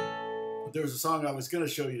here. But there was a song I was going to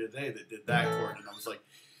show you today that did that chord, and I was like,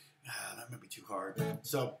 that might be too hard.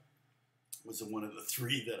 So it was one of the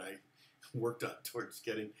 3 that I worked on towards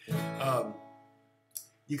getting.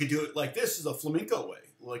 You could do it like this is a flamenco way.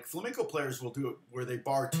 Like flamenco players will do it where they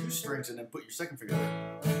bar 2 strings and then put your second finger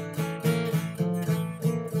there.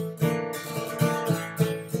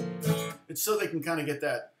 It's so they can kind of get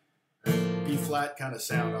that B flat kind of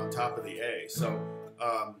sound on top of the A. So,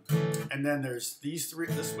 and then there's these 3.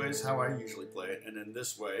 This way is how I usually play it, and then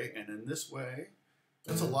this way, and then this way.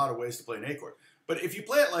 That's a lot of ways to play an A chord. But if you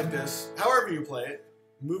play it like this, however you play it,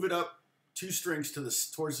 move it up 2 strings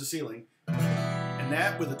towards the ceiling. And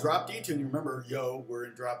that with a drop D tune, you remember, yo, we're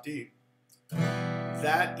in drop D.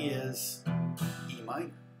 That is E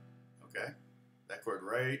minor, okay? That chord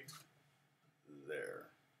right there,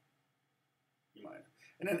 E minor.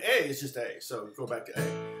 And then A is just A, so go back to A.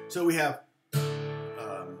 So we have,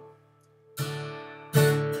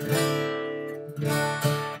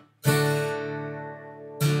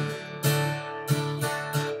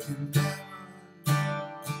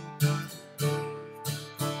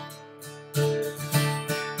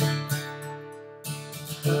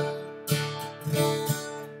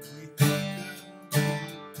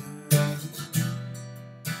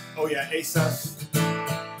 oh yeah, A sus.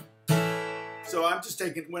 So I'm just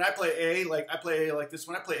taking, when I play A, like I play A like this,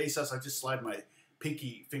 when I play A sus, I just slide my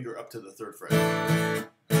pinky finger up to the 3rd fret.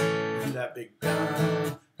 Do that big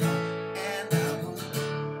down, and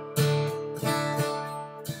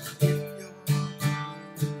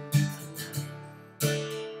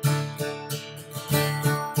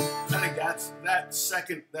I think that's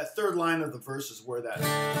that 3rd line of the verse is where that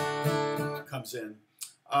comes in.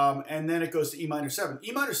 And then it goes to E minor 7.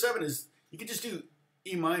 E minor 7 is, you can just do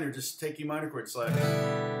E minor, just take E minor chord, slide.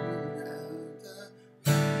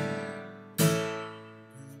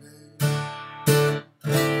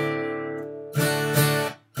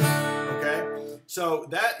 Okay? So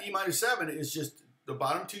that E minor 7 is just the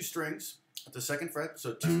bottom 2 strings at the 2nd fret.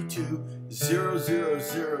 So 2, 2, 0, 0,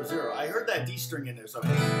 0, 0. I heard that D string in there, so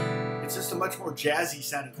it's just a much more jazzy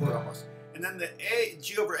sounding chord almost. And then the A,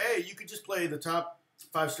 G over A, you could just play the top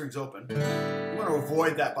 5 strings open. You want to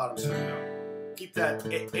avoid that bottom string though. Keep that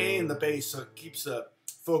A in the bass so it keeps the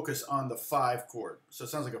focus on the 5 chord. So it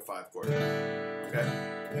sounds like a 5 chord. Okay?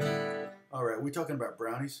 All right, we talking about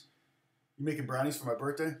brownies? You making brownies for my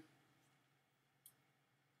birthday?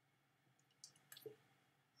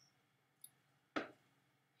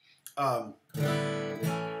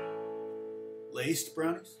 Laced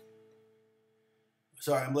brownies?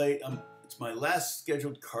 Sorry, I'm late. It's my last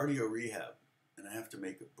scheduled cardio rehab. And I have to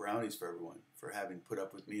make brownies for everyone for having put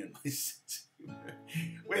up with me and my sense of humor.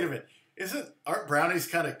 Wait a minute. Aren't brownies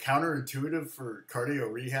kind of counterintuitive for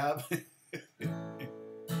cardio rehab?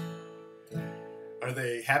 Are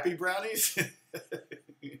they happy brownies?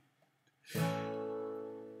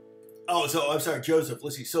 Oh, so I'm sorry, Joseph.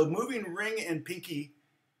 Let's see. So moving ring and pinky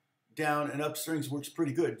down and up strings works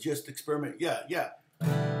pretty good. Just experiment. Yeah, yeah.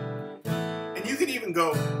 And you could even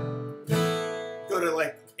go to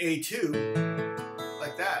like A2,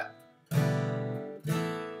 like that.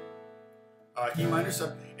 E minor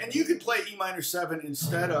 7. And you could play E minor 7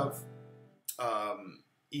 instead of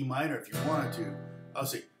E minor if you wanted to. I'll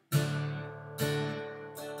see.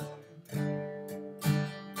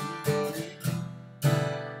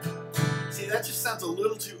 See, that just sounds a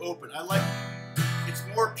little too open. I like, it's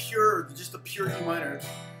more pure, just a pure E minor.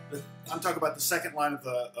 I'm talking about the second line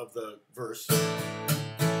of the verse.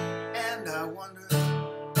 And I wonder,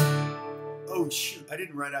 oh shoot, I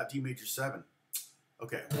didn't write out D major 7.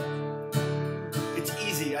 Okay. It's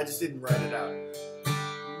easy, I just didn't write it out.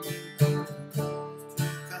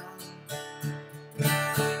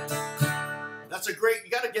 That's a great,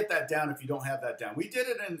 you got to get that down if you don't have that down. We did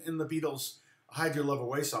it in the Beatles' Hide Your Love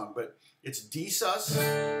Away song, but it's D sus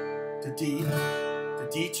to D to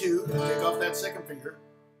D2, take off that second finger,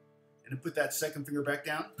 and then put that second finger back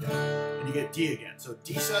down, and you get D again. So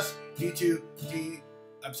D sus, D2, D,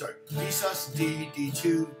 I'm sorry, D sus, D,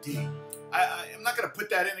 D2, D. I'm not going to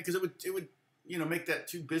put that in because it would, you know, make that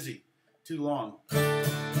too busy, too long.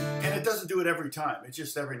 And it doesn't do it every time. It's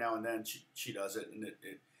just every now and then she does it. And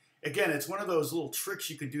again, it's one of those little tricks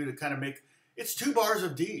you could do to kind of make, it's 2 bars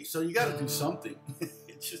of D, so you got to do something.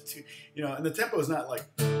 It's just too, you know, and the tempo is not like,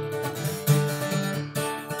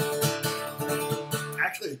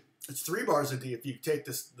 actually, it's 3 bars of D if you take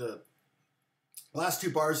the last 2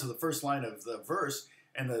 bars of the first line of the verse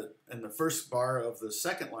and the first bar of the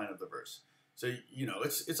second line of the verse. So, you know,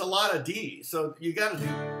 it's a lot of D. So you got to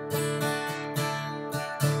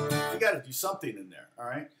do something in there. All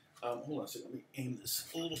right. Hold on a second. Let me aim this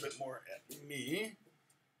a little bit more at me.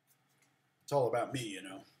 It's all about me, you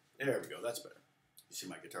know. There we go. That's better. You see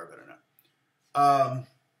my guitar better now.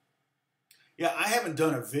 Yeah, I haven't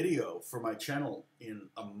done a video for my channel in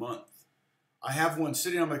a month. I have one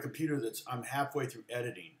sitting on my computer that's I'm halfway through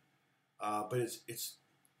editing, but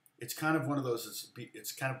it's kind of one of those.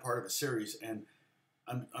 It's kind of part of a series, and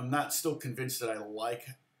I'm not still convinced that I like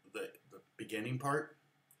the beginning part.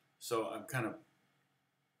 So I'm kind of,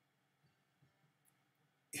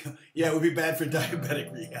 yeah, it would be bad for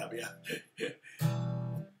diabetic rehab. Yeah.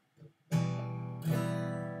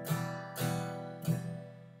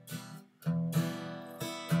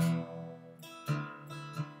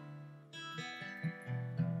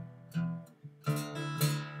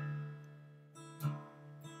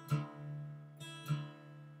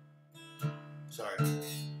 Sorry,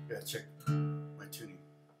 gotta check my tuning.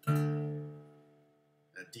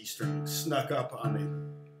 That D string snuck up on me.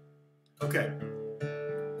 Okay.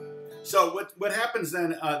 So what happens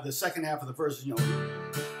then? The second half of the verse, you know.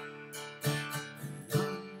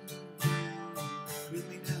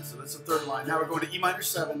 So that's the third line. Now we're going to E minor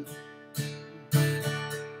 7.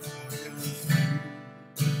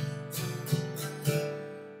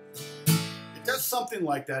 It does something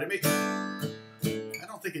like that. It makes. I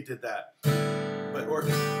don't think it did that. Or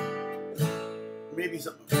maybe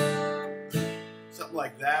something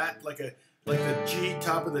like that, like the G,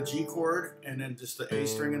 top of the G chord, and then just the A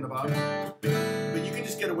string in the bottom. But you can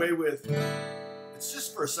just get away with, it's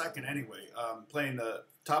just for a second anyway, playing the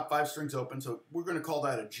top 5 strings open. So we're going to call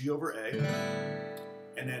that a G over A,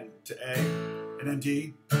 and then to A, and then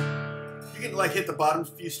D. You can like hit the bottom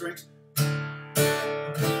few strings, and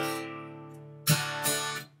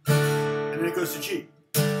then it goes to G.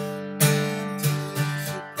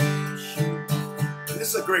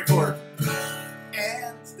 This is a great chord,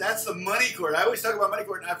 and that's the money chord. I always talk about money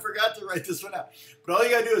chord, and I forgot to write this one out. But all you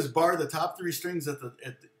gotta do is bar the top 3 strings on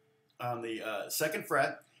the 2nd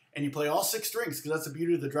fret, and you play all 6 strings because that's the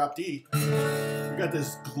beauty of the drop D. You got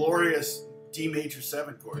this glorious D major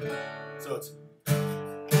 7 chord. So it's.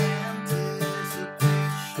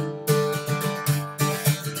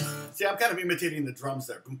 See, I'm kind of imitating the drums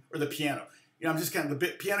there, or the piano. You know, I'm just kind of, the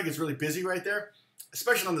piano gets really busy right there,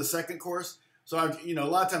 especially on the 2nd chorus. So, you know, a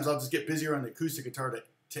lot of times I'll just get busier on the acoustic guitar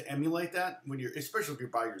to emulate that when you're, especially if you're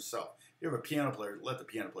by yourself. If you have a piano player, let the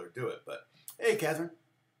piano player do it. But, hey, Catherine,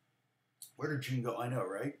 where did Gene go? I know,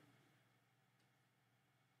 right?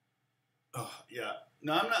 Oh, yeah.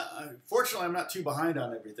 No, I'm not, fortunately, I'm not too behind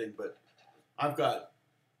on everything, but I've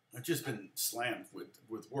just been slammed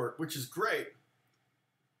with work, which is great.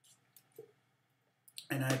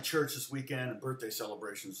 And I had church this weekend and birthday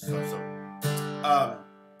celebrations and stuff.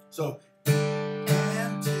 So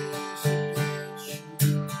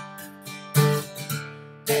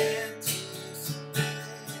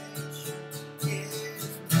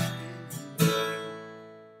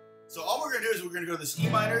we're going to go to this E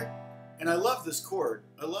minor, and I love this chord.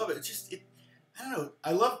 I love it. I don't know.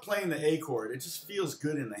 I love playing the A chord. It just feels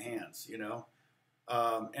good in the hands, you know.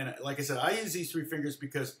 And like I said, I use these 3 fingers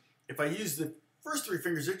because if I use the first 3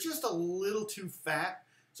 fingers, they're just a little too fat.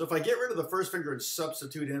 So if I get rid of the first finger and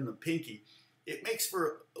substitute in the pinky, it makes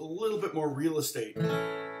for a little bit more real estate. You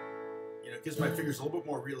know, it gives my fingers a little bit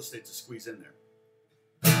more real estate to squeeze in there.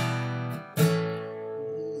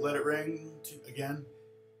 Let it ring again.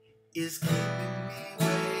 Is keeping me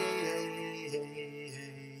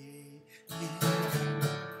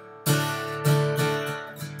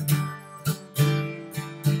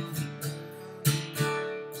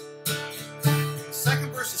The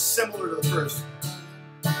second verse is similar to the first.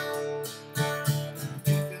 I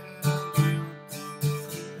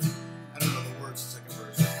don't know the words of the second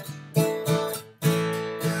verse.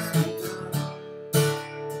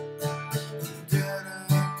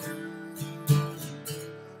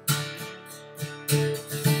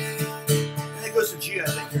 And it goes to G, I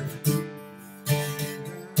think, here.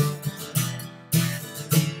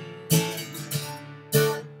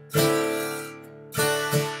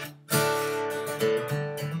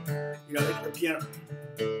 You know,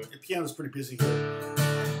 the piano's pretty busy here.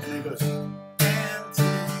 And then it goes,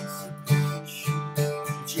 anticipation.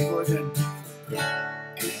 G goes in,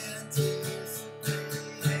 anticipation.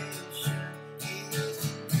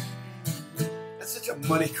 That's such a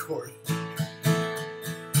money chord.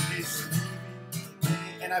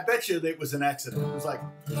 And I bet you that it was an accident. It was like,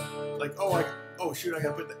 oh shoot, I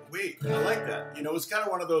gotta put that. Wait, I like that. You know, it's kind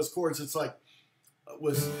of one of those chords. It's like,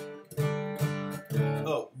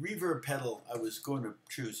 reverb pedal. I was going to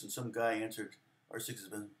choose, and some guy answered, R6 has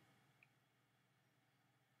been.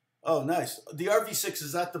 Oh, nice. The RV6,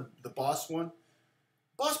 is that the Boss one?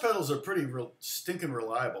 Boss pedals are pretty stinking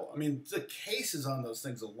reliable. I mean, the cases on those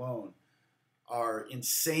things alone are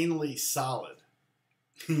insanely solid.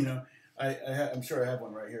 You know, I'm sure I have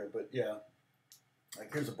one right here, but yeah.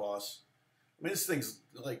 Like, here's a Boss. I mean, this thing's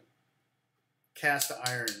like cast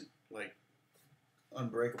iron, like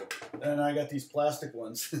unbreakable. And I got these plastic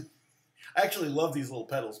ones. I actually love these little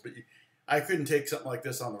pedals, but I couldn't take something like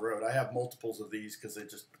this on the road. I have multiples of these because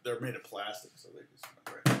they're made of plastic, so they just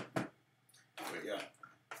right. But yeah.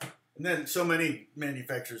 And then so many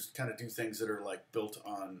manufacturers kind of do things that are like built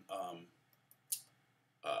on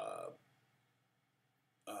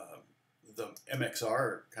the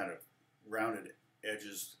MXR kind of rounded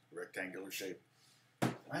edges, rectangular shape.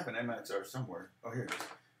 I have an MXR somewhere. Oh, here it is.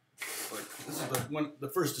 Like, this is the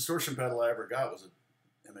first distortion pedal I ever got was an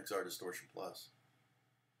MXR Distortion Plus.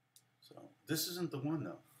 So this isn't the one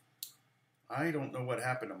though. I don't know what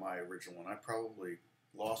happened to my original one. I probably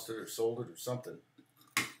lost it or sold it or something.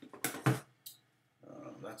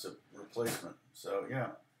 That's a replacement. So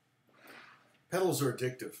yeah, pedals are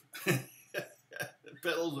addictive.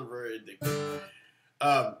 Pedals are very addictive.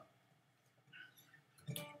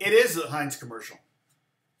 It is a Heinz commercial.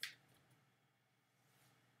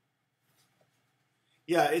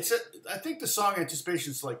 Yeah, I think the song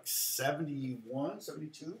Anticipation is like 71,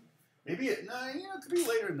 72. Maybe it could be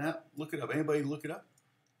later than that. Look it up. Anybody look it up?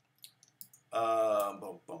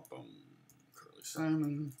 Curly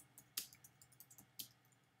Simon.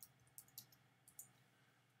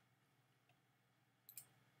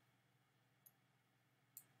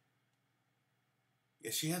 Yeah,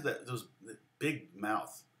 she had that big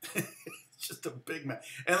mouth. Just a big mouth.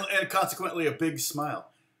 And consequently a big smile.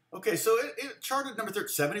 Okay, so it charted number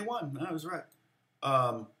 71. I was right.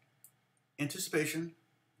 Anticipation.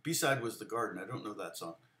 B-side was The Garden. I don't know that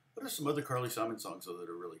song. What are some other Carly Simon songs, though, that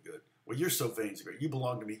are really good? Well, You're So Vain's great. You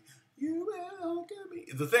Belong to Me. You belong to me.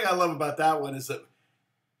 The thing I love about that one is that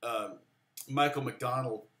Michael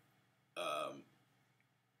McDonald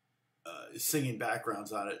is singing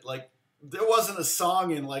backgrounds on it. Like, there wasn't a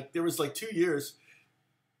song in, like, there was like 2 years.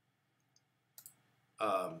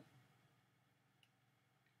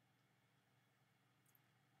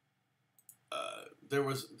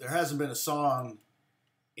 There hasn't been a song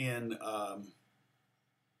in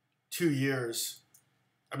 2 years.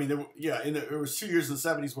 I mean, there was 2 years in the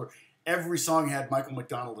 70s where every song had Michael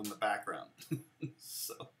McDonald in the background.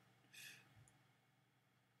 So,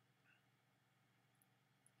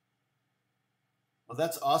 well,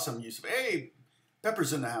 that's awesome, Yusuf. Hey,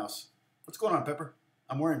 Pepper's in the house. What's going on, Pepper?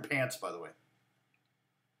 I'm wearing pants, by the way.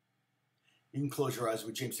 You can close your eyes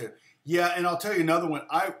with James Taylor. Yeah, and I'll tell you another one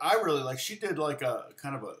I really like. She did like a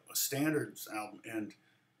kind of a standards album, and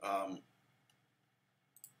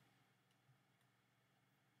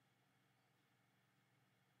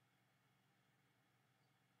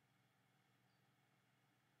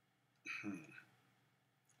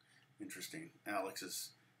interesting. Alex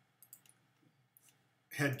is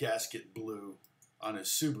head gasket blew on his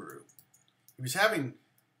Subaru. He was having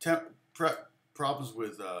problems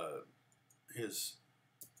with his.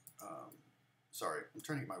 Sorry, I'm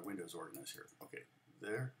trying to get my windows organized here. Okay,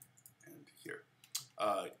 there and here.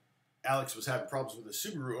 Alex was having problems with the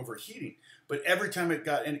Subaru overheating, but every time it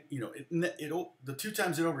got in, the 2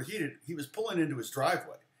 times it overheated, he was pulling into his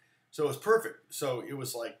driveway, so it was perfect. So it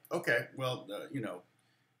was like, okay, well,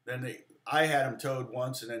 then I had him towed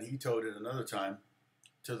once, and then he towed it another time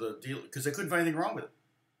to the dealer because they couldn't find anything wrong with it.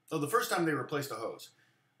 So the first time they replaced a hose,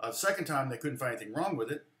 the second time they couldn't find anything wrong with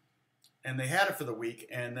it, and they had it for the week,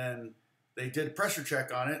 and then they did a pressure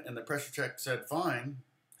check on it, and the pressure check said fine,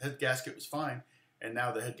 head gasket was fine. And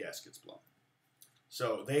now the head gasket's blown.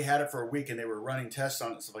 So they had it for a week, and they were running tests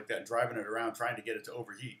on it and stuff like that, and driving it around, trying to get it to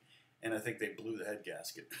overheat. And I think they blew the head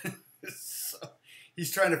gasket. So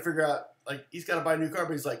he's trying to figure out, like, he's got to buy a new car,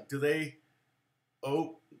 but he's like,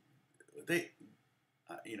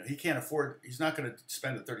 he can't afford, he's not going to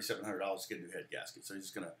spend the $3,700 to get a new head gasket. So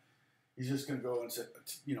he's just going to go and,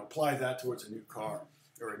 apply that towards a new car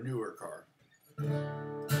or a newer car.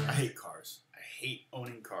 I hate cars. I hate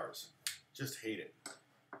owning cars. Just hate it.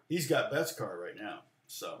 He's got Beth's car right now,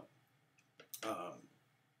 so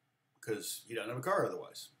because he doesn't have a car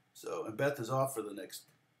otherwise. So, and Beth is off for the next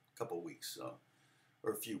couple of weeks, so,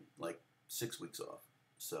 or a few, like 6 weeks off.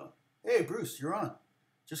 So, hey Bruce, you're on.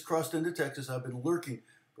 Just crossed into Texas. I've been lurking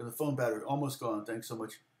with the phone battery almost gone. Thanks so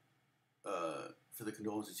much for the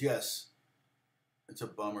condolences. Yes, it's a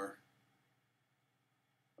bummer.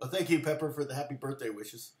 Oh, thank you, Pepper, for the happy birthday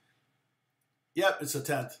wishes. Yep, it's the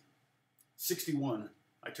 10th. 61.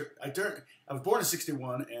 I was born in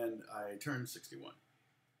 61 and I turned 61.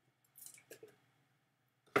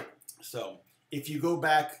 So if you go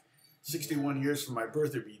back 61 years from my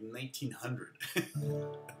birth, it'd be 1900. It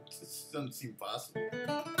just doesn't seem possible.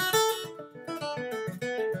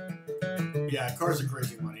 Yeah, cars are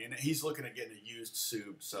crazy money, and he's looking at getting a used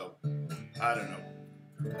Sub. So I don't know.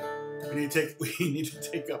 We need to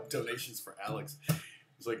take up donations for Alex.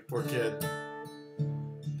 He's like, poor kid.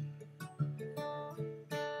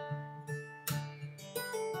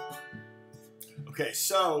 Okay,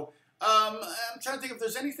 so I'm trying to think if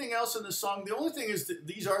there's anything else in this song. The only thing is that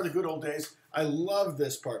these are the good old days. I love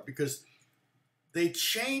this part because they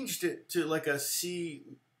changed it to like a C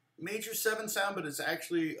major 7 sound, but it's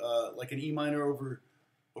actually like an E minor over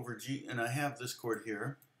G. And I have this chord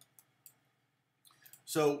here.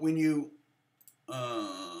 So when you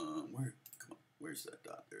where's that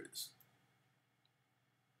dot? There it is.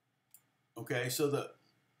 Okay, so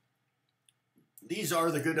these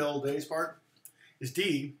are the good old days part. Is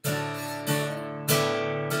D.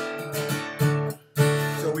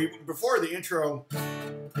 So before the intro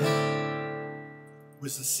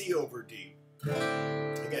was the C over D.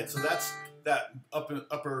 Again, so that's that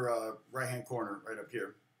upper right hand corner right up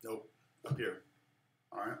here. Nope, up here.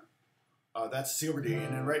 All right. That's C over D,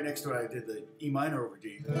 and then right next to it I did the E minor over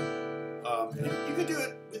D. And you could do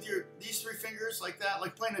it with these 3 fingers like that,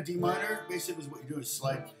 like playing a D minor. Basically, what you do is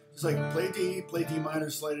slide. It's like play D minor,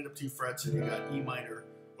 slide it up 2 frets, and you got E minor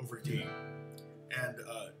over D. And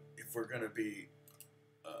if we're going to be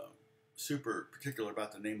super particular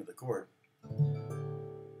about the name of the chord,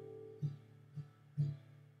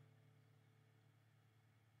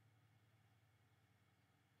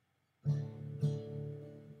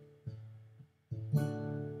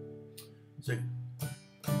 so,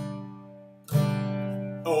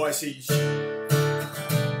 oh, I see.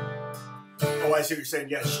 Oh, I see what you're saying.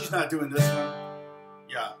 Yeah, she's not doing this one.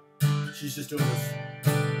 Yeah, she's just doing this.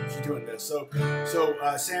 She's doing this. So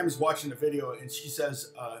Sam is watching the video, and she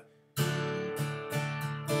says,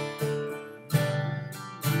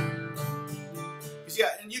 yeah,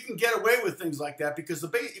 and you can get away with things like that because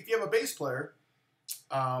if you have a bass player,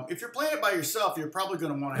 if you're playing it by yourself, you're probably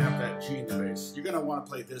going to want to have that G in the bass. You're going to want to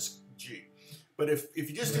play this G. But if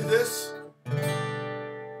you just do this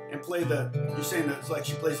and play you're saying that it's like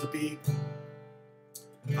she plays the B.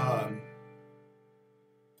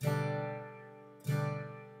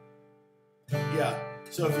 Yeah.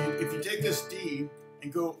 So if you take this D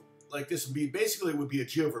and go like this, basically would be a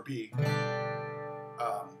G over B.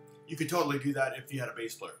 You could totally do that if you had a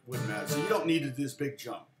bass player. Wouldn't matter. So you don't need to do this big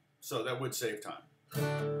jump. So that would save time.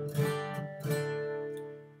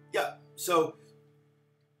 Yeah. So,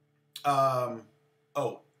 oh,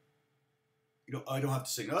 I don't have to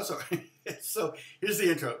sing. No, that's all right. So here's the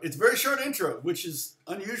intro. It's a very short intro, which is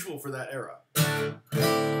unusual for that era.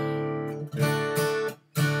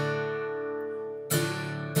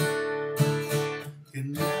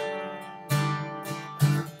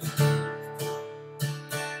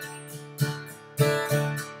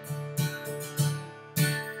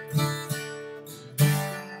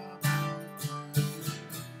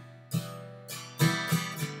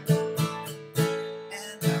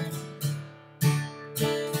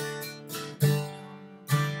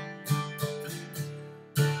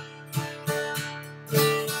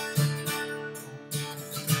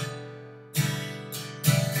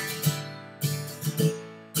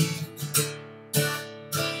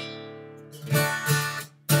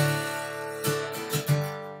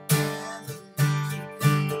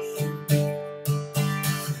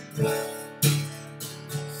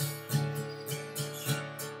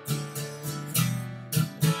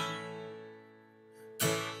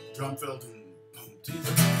 drum fill.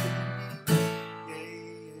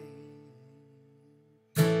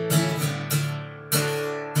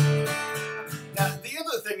 Now, the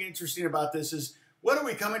other thing interesting about this is, what are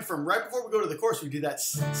we coming from? Right before we go to the chorus, we do that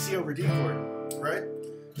C over D chord, right?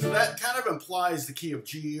 So that kind of implies the key of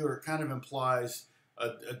G, or it kind of implies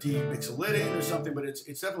a D mixolydian or something, but it's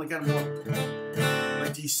definitely kind of more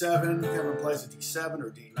like D7, kind of implies a D7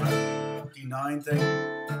 or D9 thing.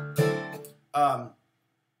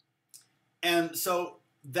 And so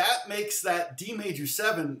that makes that D major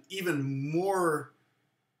 7 even more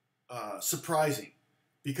surprising,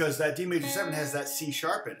 because that D major 7 has that C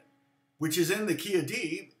sharp in it, which is in the key of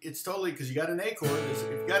D. It's totally, because you got an A chord. If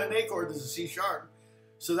you got an A chord, there's a C sharp.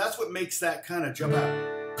 So that's what makes that kind of jump out.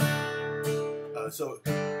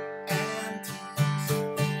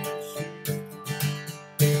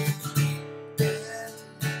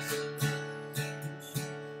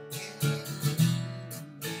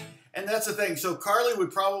 And that's the thing. So Carly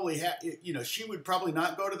would probably have, you know, she would probably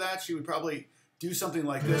not go to that. She would probably do something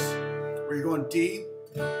like this, where you're going D,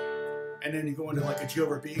 and then you go into like a G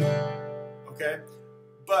over B, okay?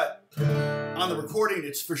 But on the recording,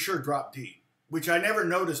 it's for sure drop D, which I never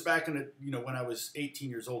noticed back in the, you know, when I was 18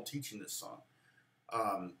 years old teaching this song.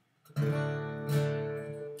 I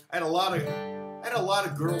had a lot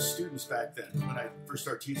of girl students back then when I first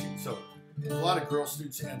started teaching. So a lot of girl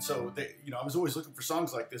students, and so they, you know, I was always looking for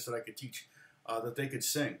songs like this that I could teach, that they could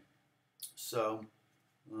sing. So,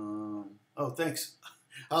 oh, thanks,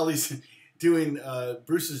 Holly's doing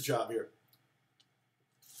Bruce's job here.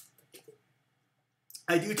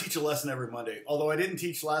 I do teach a lesson every Monday, although I didn't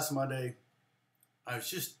teach last Monday. I was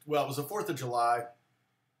just, well, it was the 4th of July,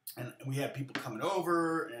 and we had people coming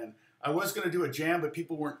over, and I was going to do a jam, but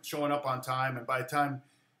people weren't showing up on time, and by the time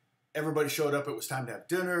everybody showed up, it was time to have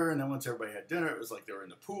dinner, and then once everybody had dinner, it was like they were in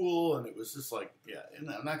the pool, and it was just like, yeah, and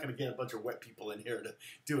I'm not going to get a bunch of wet people in here to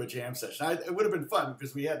do a jam session. It would have been fun,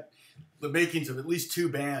 because we had the makings of at least 2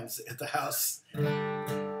 bands at the house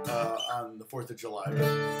on the 4th of July.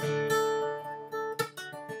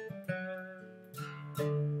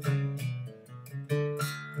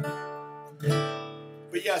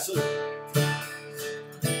 But yeah, so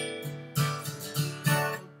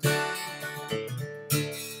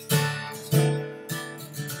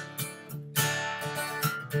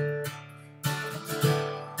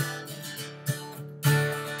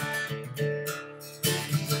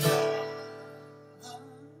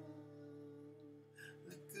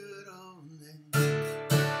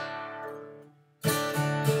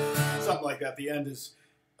something like that. The end is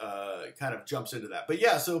kind of jumps into that. But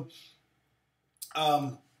yeah, so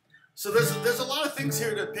so there's a lot of things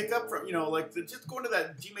here to pick up from, you know, like just going to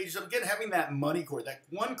that G major 7 again, having that money chord, that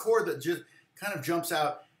one chord that just kind of jumps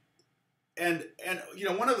out, and you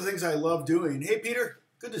know, one of the things I love doing. Hey Peter,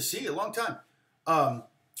 good to see you, long time.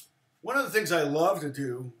 One of the things I love to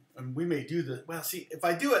do, and we may do this. Well, see, if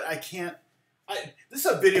I do it, I can't. This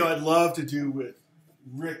is a video I'd love to do with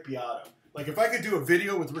Rick Beato. Like if I could do a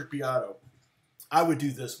video with Rick Beato, I would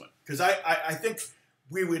do this one, because I think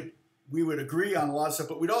we would agree on a lot of stuff,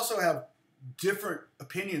 but we'd also have different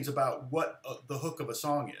opinions about what the hook of a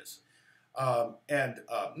song is, and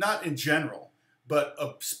not in general, but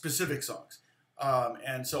of specific songs.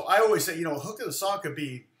 And so I always say, you know, a hook of the song could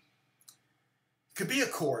be a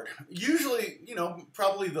chord. Usually, you know,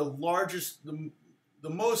 probably the largest, the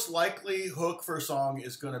most likely hook for a song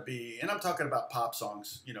is going to be, and I'm talking about pop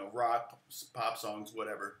songs, you know, rock, pop songs,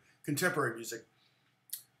 whatever, contemporary music.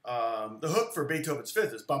 The hook for Beethoven's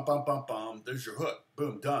Fifth is bum bum bum bum. There's your hook.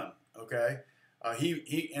 Boom, done. Okay.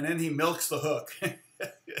 And then he milks the hook.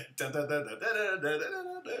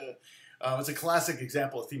 It's a classic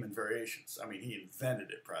example of theme and variations. I mean, he invented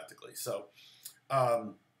it practically. So,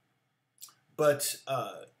 but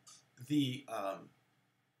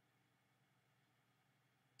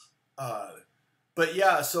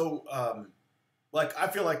yeah. So, like I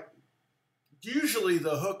feel like usually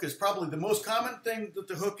the hook is probably the most common thing that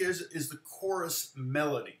the hook is the chorus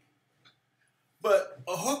melody. But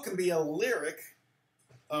a hook can be a lyric.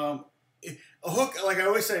 A hook, like I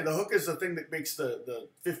always say, the hook is the thing that makes the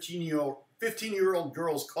 15-year-old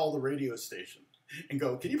girls call the radio station and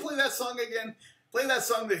go, "Can you play that song again? Play that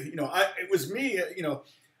song that, you know." It was me. You know,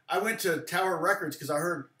 I went to Tower Records because I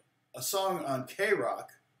heard a song on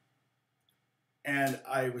K-Rock, and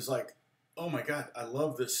I was like, "Oh my God, I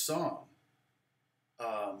love this song."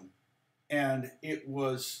 And it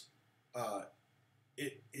was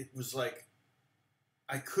like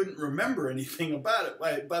I couldn't remember anything about it.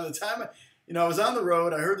 By the time I was on the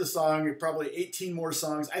road, I heard the song, probably 18 more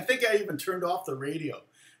songs. I think I even turned off the radio,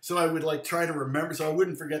 so I would like try to remember, so I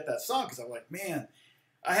wouldn't forget that song, because I'm like, man,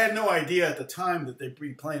 I had no idea at the time that they'd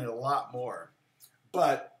be playing it a lot more.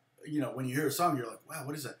 But, you know, when you hear a song, you're like, wow,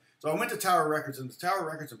 what is that? So I went to Tower Records, and the Tower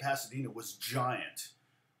Records in Pasadena was giant.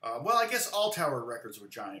 Well, I guess all Tower Records were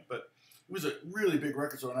giant, but it was a really big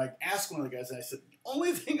record store. And I asked one of the guys, and I said, the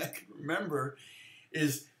only thing I can remember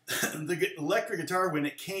is the electric guitar, when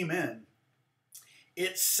it came in,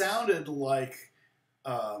 it sounded like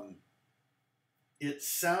a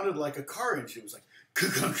car engine. It was like,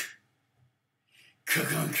 kunk,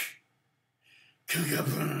 kunk,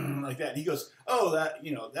 like that. And he goes, oh, that,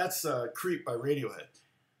 you know, that's Creep by Radiohead.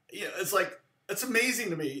 You know, it's like, it's amazing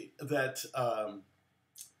to me that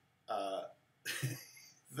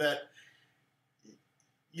that,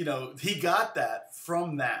 you know, he got that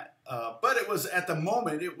from that. But it was, at the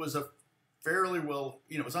moment, it was a fairly well,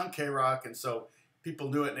 you know, it was on K-Rock, and so people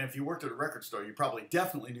knew it. And if you worked at a record store, you probably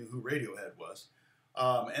definitely knew who Radiohead was.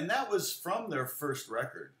 And that was from their first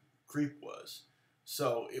record, Creep was.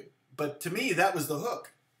 So, but to me, that was the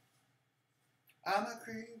hook. I'm a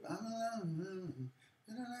creep, I'm a...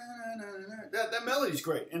 That melody's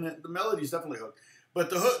great, and the melody's definitely hooked. But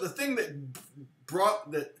the hook, the thing that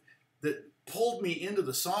pulled me into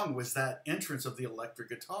the song was that entrance of the electric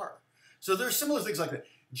guitar. So there's similar things like that.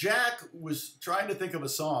 Jack was trying to think of a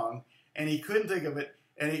song, and he couldn't think of it,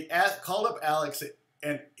 and he called up Alex,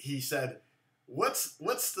 and he said, "What's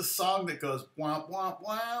the song that goes wah wah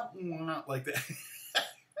wah wah like that?"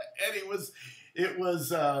 And it was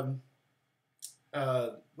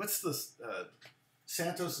what's this?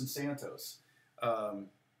 Santos and Santos.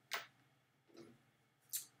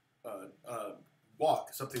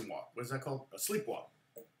 Walk, something walk. What is that called? A sleepwalk.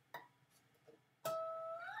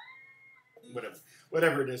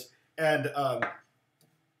 Whatever it is. And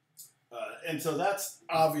so that's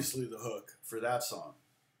obviously the hook for that song.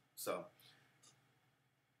 So.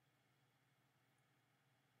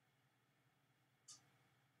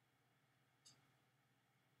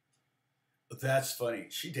 That's funny.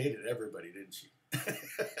 She dated everybody, didn't she?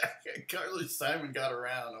 Carly Simon got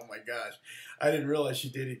around. Oh my gosh. I didn't realize she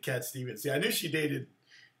dated Cat Stevens. See, I knew she dated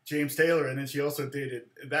James Taylor, and then she also dated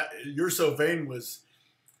that. You're So Vain was,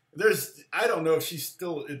 I don't know if she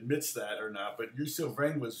still admits that or not, but You're So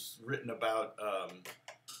Vain was written about,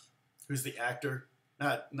 who's the actor?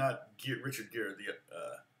 Not Richard Gere,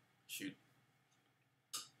 shoot.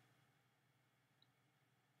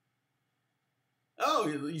 Oh,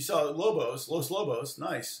 you saw Los Lobos,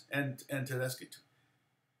 nice, and Tedeschi.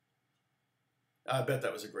 I bet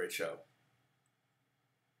that was a great show.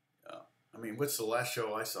 I mean, what's the last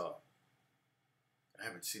show I saw? I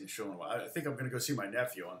haven't seen a show in a while. I think I'm going to go see my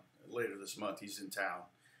nephew later this month. He's in town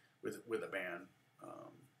with a band,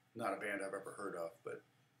 not a band I've ever heard of, but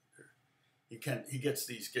he gets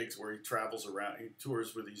these gigs where he travels around, he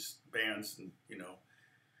tours with these bands, and you know.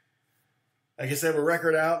 I guess they have a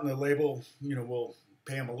record out, and the label, you know, will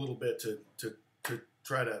pay them a little bit to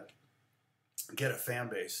try to get a fan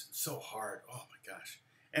base. It's so hard. Oh my gosh,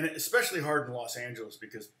 and especially hard in Los Angeles,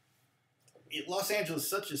 because Los Angeles is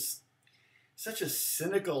such a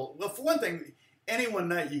cynical. Well, for one thing, any one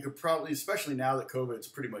night you could probably, especially now that COVID's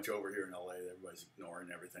pretty much over here in LA, everybody's ignoring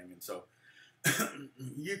everything, and so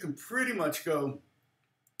you can pretty much go.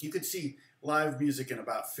 You could see live music in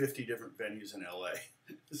about 50 different venues in LA.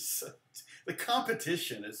 So, the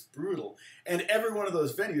competition is brutal. And every one of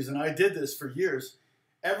those venues, and I did this for years,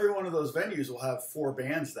 every one of those venues will have 4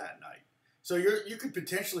 bands that night. So you could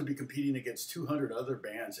potentially be competing against 200 other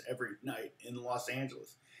bands every night in Los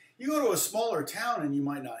Angeles. You go to a smaller town and you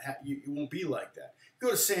might not have, you won't be like that. You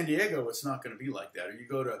go to San Diego, it's not going to be like that. Or you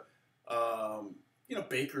go to, you know,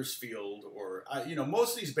 Bakersfield, or, you know,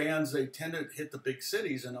 most of these bands, they tend to hit the big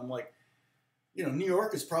cities, and I'm like, you know, New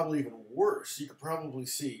York is probably even worse. You could probably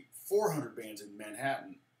see 400 bands in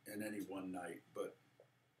Manhattan in any one night. But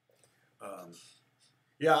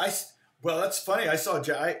yeah, well, that's funny. I saw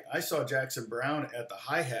Jackson Browne at the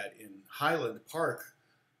Hi-Hat in Highland Park,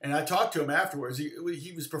 and I talked to him afterwards.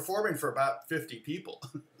 He was performing for about 50 people,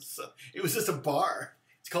 so it was just a bar.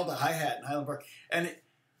 It's called the Hi-Hat in Highland Park, and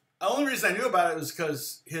the only reason I knew about it was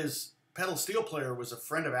because his pedal steel player was a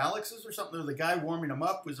friend of Alex's or something. The guy warming him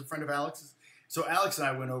up was a friend of Alex's. So Alex and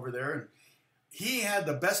I went over there, and he had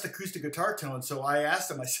the best acoustic guitar tone. So I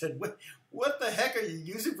asked him, I said, what the heck are you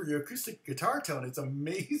using for your acoustic guitar tone? It's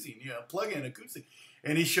amazing, you know, plug-in acoustic.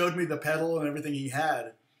 And he showed me the pedal and everything he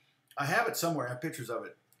had. I have it somewhere. I have pictures of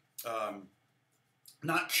it.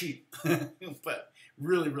 Not cheap, but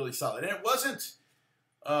really, really solid. And it wasn't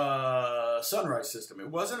a Sunrise system. It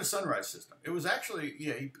wasn't a Sunrise system. It was actually,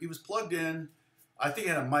 yeah, he was plugged in. I think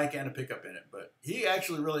it had a mic and a pickup in it, but he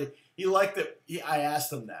actually really, he liked it. I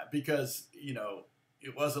asked him that because, you know,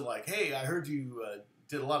 it wasn't like, hey, I heard you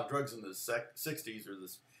did a lot of drugs in the 60s or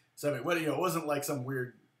the 70s. Well, it wasn't like some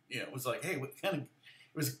weird, it was like, hey, what kind of, it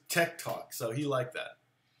was tech talk. So he liked that.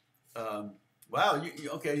 Wow,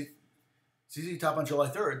 okay. ZZ Top on July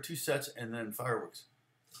 3rd, 2 sets and then fireworks.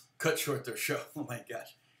 Cut short their show. Oh my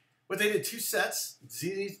gosh. But they did 2 sets?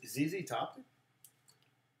 ZZ Top did?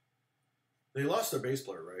 They lost their bass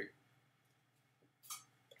player, right?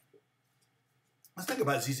 Let's think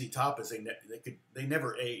about ZZ Top as they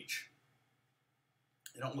never age.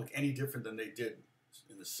 They don't look any different than they did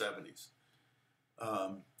in the 70s.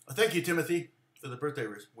 Thank you, Timothy, for the birthday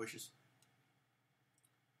wishes.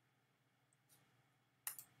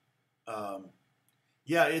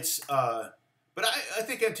 Yeah, it's. But I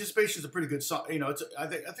think Anticipation is a pretty good song. I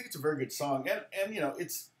think it's a very good song, and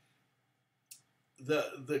it's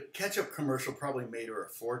the ketchup commercial probably made her a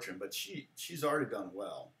fortune, but she's already done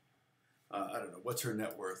well. I don't know what's her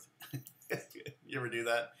net worth. You ever do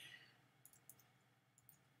that?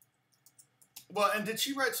 Well, and did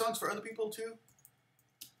she write songs for other people too?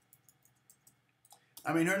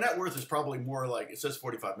 I mean, her net worth is probably more like, it says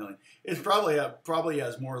 45 million. It's probably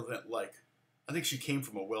has more than like, I think she came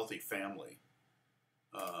from a wealthy family.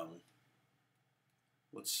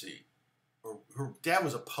 Let's see. Her dad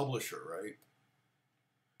was a publisher, right?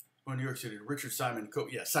 Well, New York City, Richard Simon,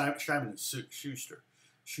 Simon and Schuster.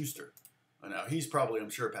 Oh, now he's probably, I'm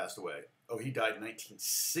sure, passed away. Oh, he died in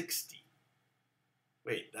 1960.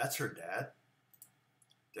 Wait, that's her dad?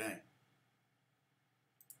 Dang.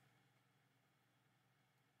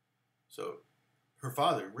 So her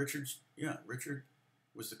father, Richard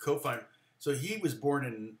was the co-founder. So he was born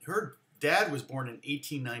in, her dad was born in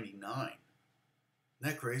 1899. Isn't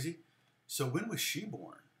that crazy? So when was she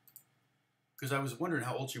born? Because I was wondering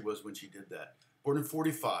how old she was when she did that. Born in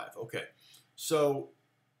 45. Okay. So,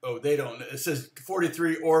 oh, they don't. It says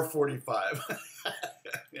 43 or 45.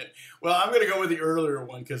 Well, I'm going to go with the earlier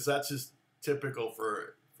one because that's just typical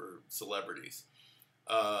for celebrities.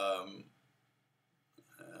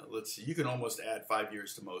 Let's see. You can almost add 5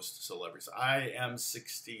 years to most celebrities. I am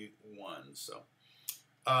 61, so.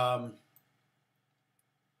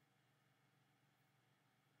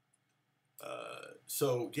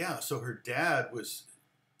 So her dad was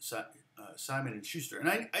Simon and Schuster, and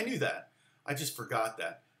I knew that. I just forgot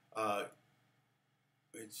that.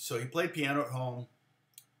 So he played piano at home.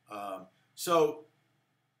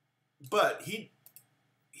 But he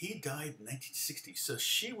died in 1960. So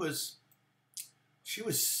she was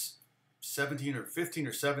 17 or 15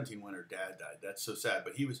 or 17 when her dad died. That's so sad.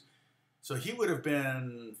 But he would have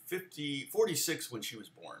been 46 when she was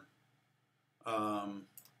born.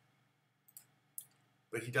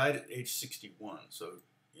 But he died at age 61. So,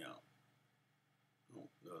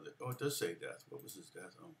 it does say death. What was his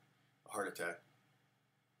death? Oh, a heart attack.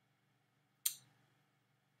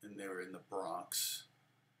 And they were in the Bronx.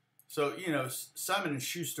 So, Simon and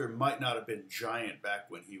Schuster might not have been giant back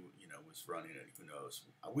when he, was running it. Who knows?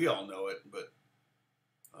 We all know it, but,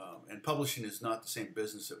 and publishing is not the same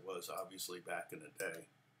business it was, obviously, back in the day.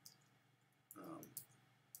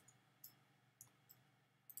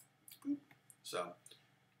 So,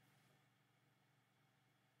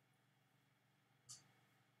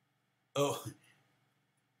 oh,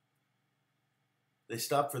 they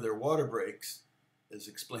stopped for their water breaks, as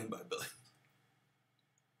explained by Billy.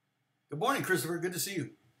 Good morning, Christopher. Good to see you.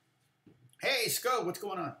 Hey, Sco, what's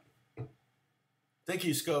going on? Thank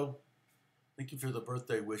you, Sco. Thank you for the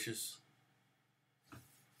birthday wishes.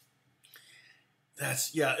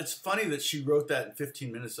 It's funny that she wrote that in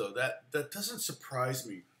 15 minutes, though. That doesn't surprise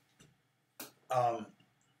me. I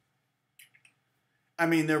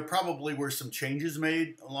mean, there probably were some changes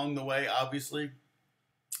made along the way, obviously.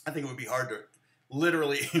 I think it would be hard to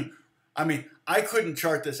literally... I mean, I couldn't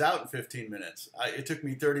chart this out in 15 minutes. It took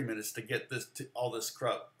me 30 minutes to get all this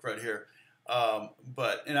crud here.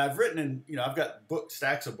 And I've written I've got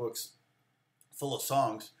stacks of books full of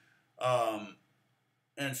songs.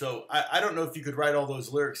 And so I don't know if you could write all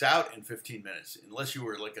those lyrics out in 15 minutes, unless you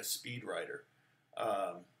were like a speed writer.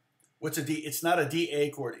 What's a D? It's not a D-A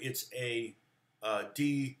chord. It's a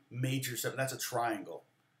D major 7. That's a triangle.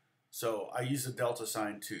 So I use the delta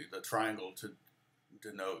sign the triangle to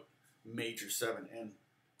denote major 7, and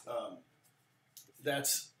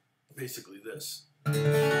that's basically this.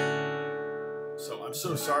 So I'm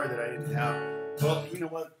so sorry that I didn't have. Well, you know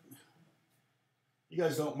what? You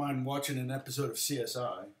guys don't mind watching an episode of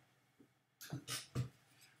CSI?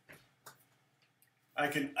 I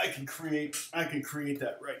can create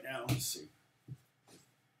that right now. Let's see,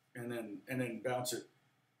 and then bounce it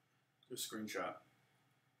to a screenshot.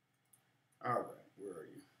 All right, where are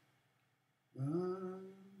you?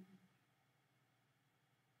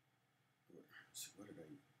 So what did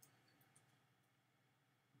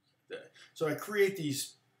so I create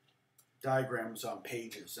these diagrams on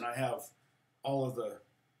pages, and I have all of the,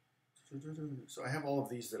 so I have all of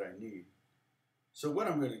these that I need. So what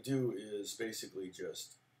I'm going to do is basically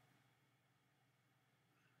just,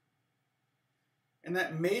 and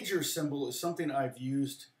that major symbol is something I've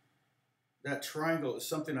used, that triangle is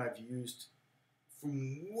something I've used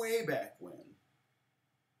from way back when.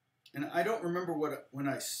 And I don't remember when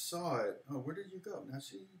I saw it. Oh, where did you go? Now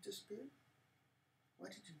see, you disappeared? Why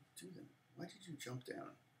did you do that? Why did you jump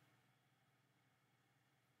down?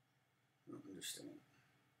 I don't understand.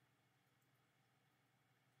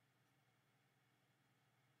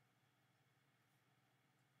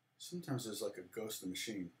 Sometimes there's like a ghost in the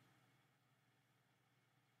machine.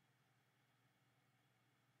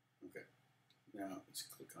 Okay. Now let's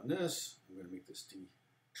click on this. I'm going to make this D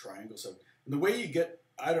triangle. So, and the way you get,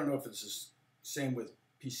 I don't know if it's the same with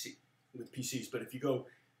PCs, but if you go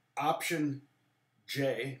Option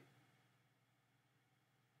J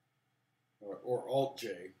or Alt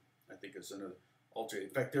J, I think is another Alt J. In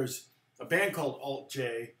fact, there's a band called Alt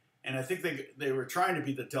J, and I think they were trying to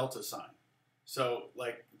be the delta sign. So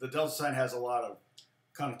like the delta sign has a lot of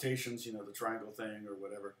connotations, you know, the triangle thing or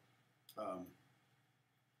whatever.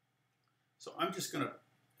 So I'm just gonna,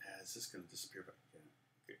 is this gonna disappear back again?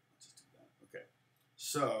 Okay, let's just do that. Okay,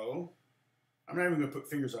 so I'm not even gonna put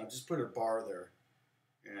fingers on it, just put a bar there.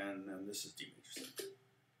 And then this is D major 7.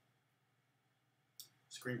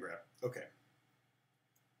 Screen grab, okay.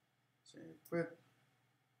 Save, quit.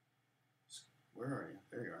 Where are you?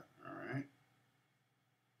 There you are, all right.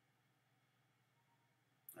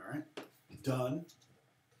 All right, done.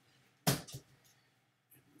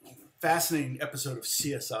 Fascinating episode of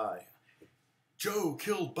CSI. Joe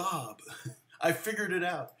killed Bob. I figured it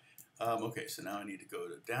out. Okay, so now I need to go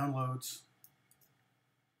to downloads.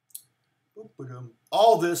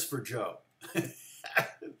 All this for Joe.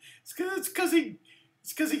 It's because he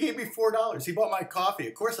gave me $4. He bought my coffee.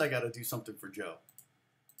 Of course I got to do something for Joe.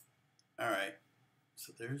 All right,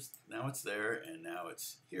 so now it's there, and now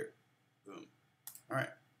it's here. Boom. All right.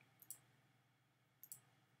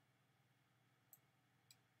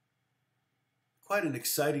 Quite an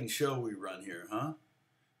exciting show we run here, huh?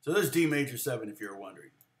 So there's D major 7 if you're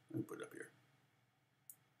wondering. Let me put it up here.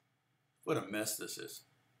 What a mess this is.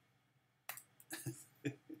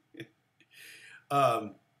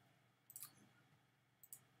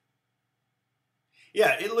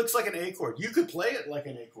 Yeah, it looks like an A chord. You could play it like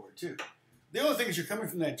an A chord too. The only thing is you're coming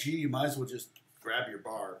from that G, you might as well just grab your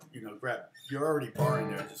bar. You know, you're already barring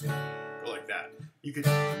there, just go like that. You could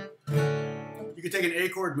take an A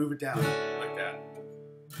chord, move it down like that.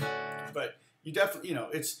 But you definitely, you know,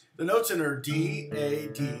 it's the notes in are D, A,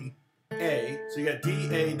 D, A. So you got D,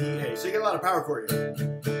 A, D, A. So you get a lot of power chord here.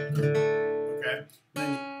 Okay?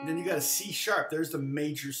 Then you got a C sharp. There's the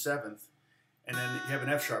major 7th. And then you have an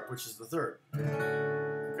F sharp, which is the 3rd.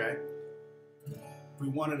 Okay? If we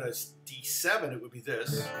wanted a D7, it would be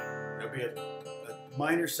this. It would be a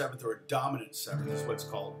minor 7th or a dominant 7th is what it's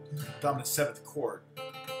called. Dominant 7th chord.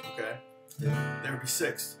 Okay? There would be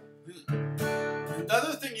 6th.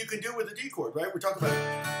 Another thing you can do with a D chord, right? We're talking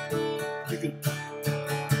about, you can,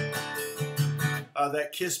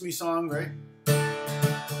 that Kiss Me song, right?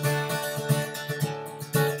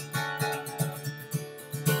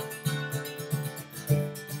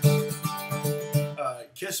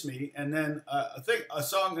 Kiss Me, and then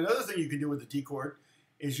another thing you can do with the D chord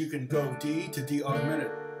is you can go D to D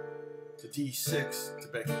augmented to D6 to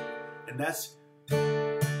Becky, and that's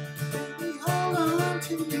baby, hold on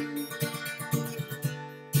to me.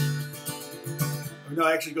 No,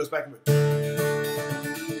 it actually goes back and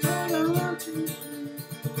baby, hold on to me.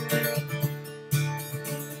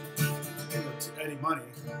 Eddie Money,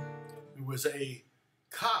 who was a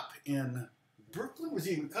cop in Brooklyn. Was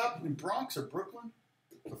he a cop in Bronx or Brooklyn?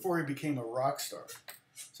 Before he became a rock star.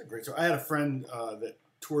 It's a great story. I had a friend that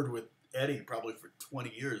toured with Eddie probably for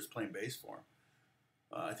 20 years playing bass for him.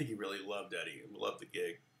 I think he really loved Eddie and loved the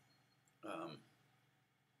gig.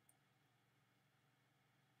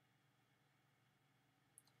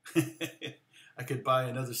 I could buy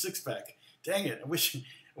another 6-pack. Dang it! I wish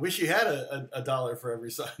you had a dollar for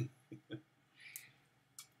every song.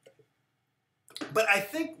 But I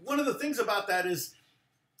think one of the things about that is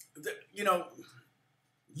that, you know,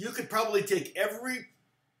 you could probably take every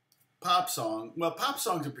pop song. Well, pop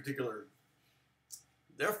songs in particular,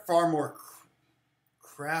 they're far more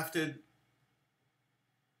crafted.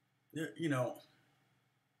 You know,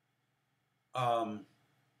 I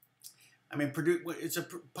mean, it's a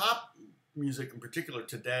pop music in particular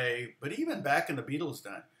today, but even back in the Beatles'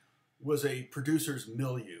 time, was a producer's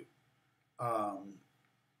milieu.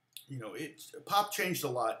 You know, pop changed a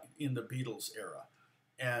lot in the Beatles era,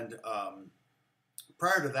 and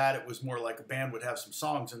prior to that, it was more like a band would have some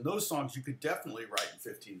songs, and those songs you could definitely write in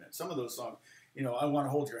 15 minutes. Some of those songs, you know, I Want to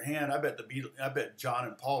Hold Your Hand. I bet John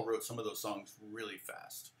and Paul wrote some of those songs really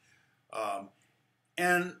fast.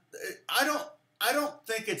 And I don't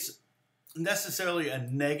think it's necessarily a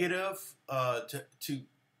negative to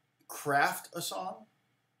craft a song.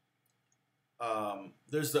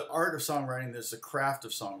 There's the art of songwriting. There's the craft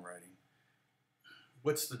of songwriting.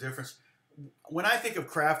 What's the difference? When I think of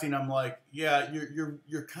crafting, I'm like, yeah,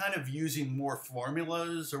 you're kind of using more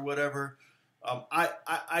formulas or whatever.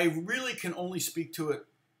 I really can only speak to it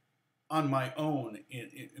on my own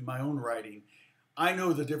in my own writing. I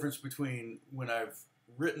know the difference between when I've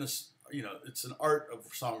written you know, it's an art of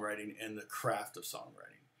songwriting and the craft of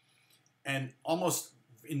songwriting. And almost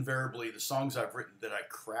invariably, the songs I've written that I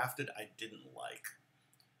crafted, I didn't like.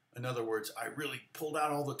 In other words, I really pulled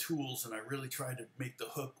out all the tools and I really tried to make the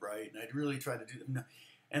hook right, and I really tried to do them.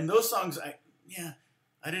 And those songs, I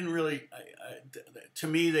didn't really. To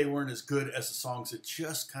me, they weren't as good as the songs that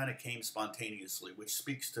just kind of came spontaneously, which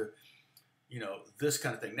speaks to, you know, this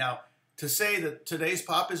kind of thing. Now, to say that today's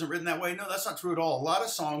pop isn't written that way, no, that's not true at all. A lot of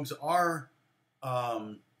songs are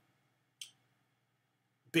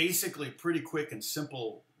basically pretty quick and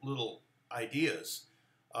simple little ideas,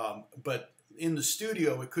 but in the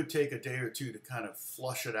studio, it could take a day or two to kind of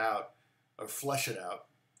flush it out, or flesh it out,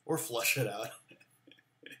 or flush it out,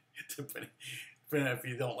 depending if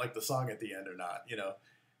you don't like the song at the end or not, you know.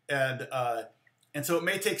 And so it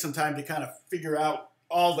may take some time to kind of figure out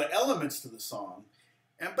all the elements to the song.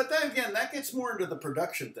 But then again, that gets more into the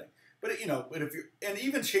production thing. But you know, but if you and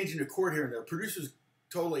even changing a chord here and there, producers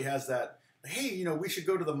totally has that. Hey, you know, we should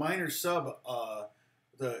go to the minor sub.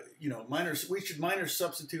 We should minor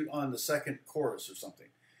substitute on the second chorus or something.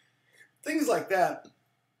 Things like that.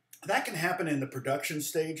 That can happen in the production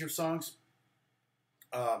stage of songs.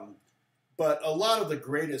 But a lot of the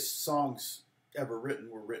greatest songs ever written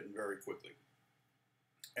were written very quickly,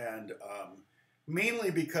 and mainly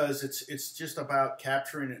because it's just about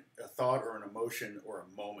capturing a thought or an emotion or a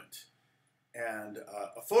moment, and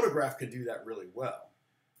a photograph can do that really well.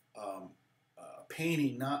 A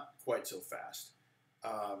painting, not quite so fast,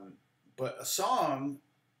 but a song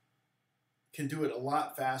can do it a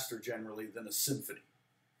lot faster generally than a symphony.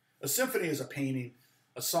 A symphony is a painting.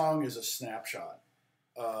 A song is a snapshot.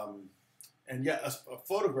 And yet a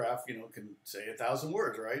photograph, you know, can say 1,000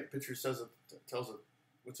 words, right? Picture says tells a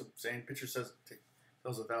what's it saying? Picture says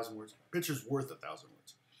tells 1,000 words. Picture's worth 1,000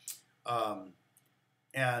 words.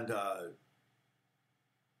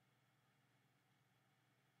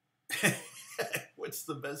 What's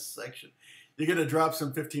the best section? You're gonna drop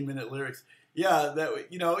some 15-minute lyrics. Yeah,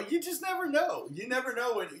 that, you know, you just never know. You never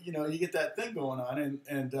know when, you know, you get that thing going on.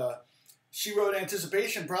 And she wrote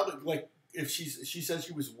Anticipation probably, like, if she said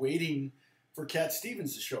she was waiting for Cat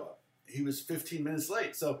Stevens to show up. He was 15 minutes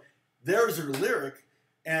late. So there's her lyric.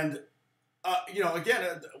 And you know,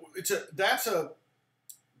 again,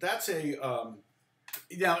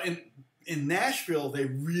 now in Nashville, they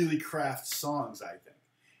really craft songs, I think.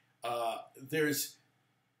 There's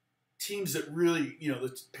teams that really, you know,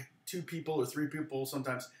 the 2 people or 3 people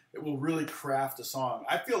sometimes that will really craft a song.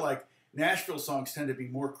 I feel like Nashville songs tend to be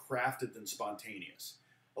more crafted than spontaneous.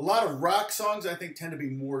 A lot of rock songs, I think, tend to be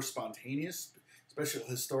more spontaneous, especially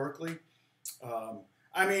historically.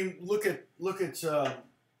 I mean, look at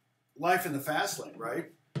Life in the Fast Lane, right?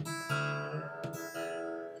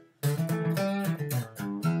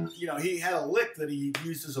 You know, he had a lick that he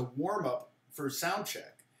used as a warm-up for sound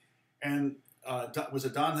check. And was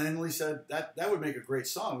it Don Henley said, that would make a great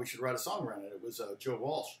song. We should write a song around it. It was Joe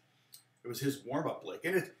Walsh. It was his warm-up lick.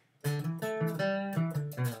 And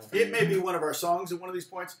it may be one of our songs at one of these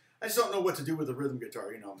points. I just don't know what to do with the rhythm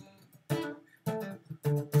guitar, you know.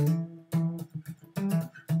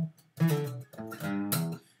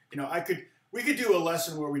 You know, we could do a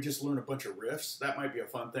lesson where we just learn a bunch of riffs. That might be a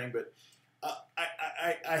fun thing, but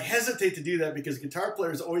I hesitate to do that because guitar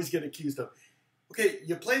players always get accused of, okay,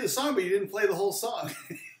 you play the song, but you didn't play the whole song,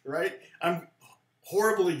 right? I'm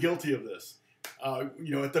horribly guilty of this.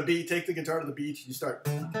 You know, at the beat, take the guitar to the beach, and you start.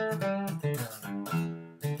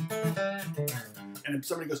 And if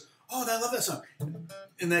somebody goes, oh, I love that song.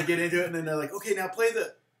 And they get into it, and then they're like, okay, now play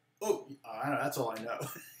the, I don't know, that's all I know.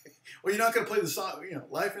 Well, you're not going to play the song, you know,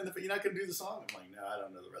 you're not going to do the song. I'm like, no, I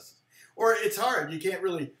don't know the rest of it. Or it's hard. You can't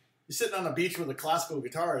really, you're sitting on a beach with a classical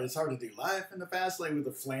guitar, and it's hard to do Life in the Fast Lane with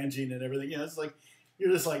the flanging and everything. You know, it's like,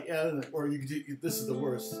 you're just like, yeah, or you could do, this is the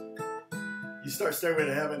worst. You start Stairway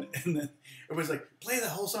to Heaven, and then everybody's like, play the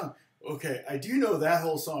whole song. okay, I do know that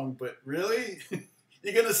whole song, but really?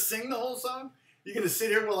 You're going to sing the whole song? You're going to sit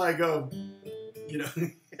here while I go, you know,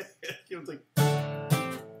 it's like,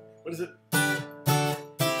 what is it?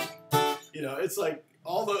 You know, it's like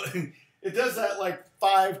all the, it does that like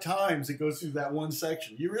 5 times. It goes through that one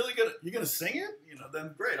section. You're gonna sing it? You know,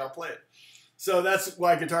 then great, I'll play it. So that's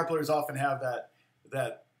why guitar players often have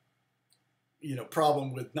that you know,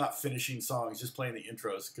 problem with not finishing songs, just playing the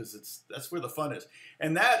intros, because that's where the fun is.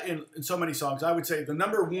 And that in so many songs, I would say the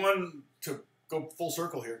number one, to go full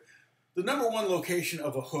circle here, the number one location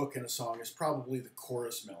of a hook in a song is probably the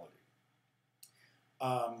chorus melody.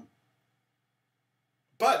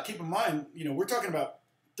 But keep in mind, you know, we're talking about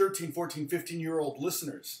 13, 14, 15-year-old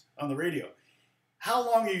listeners on the radio. How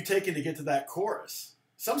long are you taking to get to that chorus?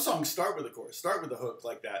 Some songs start with a chorus, start with a hook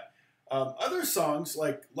like that. Other songs,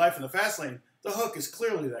 like Life in the Fast Lane, the hook is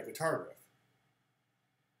clearly that guitar riff.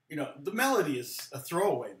 You know, the melody is a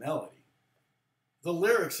throwaway melody. The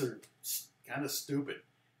lyrics are kind of stupid.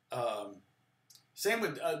 Same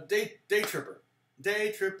with Day Tripper.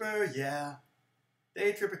 Day Tripper, yeah.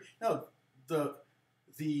 Day Tripper. No, the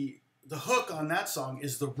hook on that song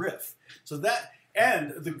is the riff. So that,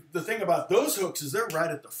 and the thing about those hooks is they're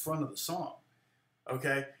right at the front of the song.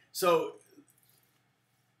 Okay? So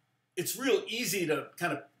it's real easy to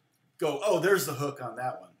kind of go, oh, there's the hook on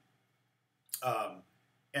that one.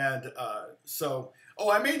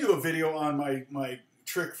 I may do a video on my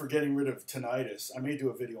trick for getting rid of tinnitus. I may do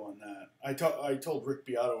a video on that. I told Rick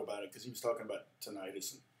Beato about it because he was talking about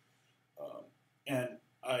tinnitus, and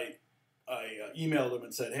I emailed him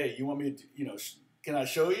and said, hey, you want me to, you know, can I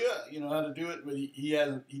show you, you know, how to do it? But he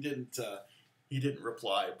didn't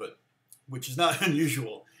reply, but which is not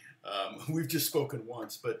unusual. We've just spoken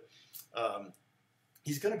once, but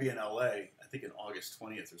he's going to be in LA, I think in August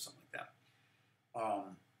 20th or something like that.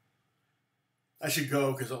 I should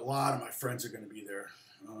go because a lot of my friends are going to be there.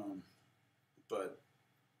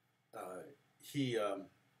 He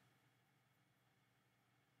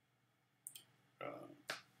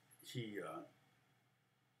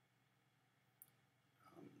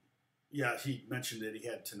mentioned that he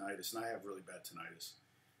had tinnitus, and I have really bad tinnitus.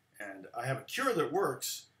 And I have a cure that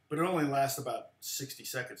works, but it only lasts about 60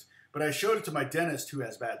 seconds. But I showed it to my dentist who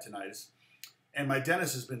has bad tinnitus, and my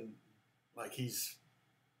dentist has been, like, he's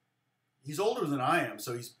older than I am,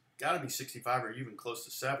 so he's got to be 65 or even close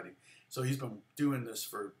to 70. So he's been doing this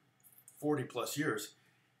for 40 plus years,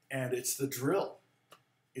 and it's the drill.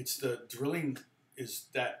 It's the drilling, is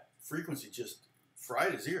that frequency just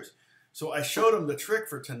fried his ears. So I showed him the trick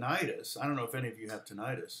for tinnitus. I don't know if any of you have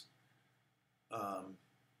tinnitus.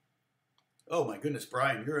 Oh my goodness,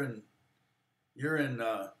 Brian, you're in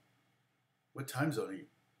what time zone are you?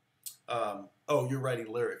 Oh, you're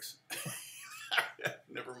writing lyrics.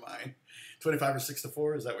 Never mind. 25 or 6 to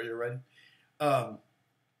 4, is that what you're writing? I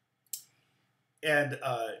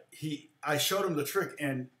showed him the trick,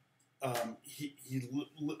 and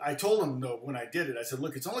I told him, though, when I did it, I said,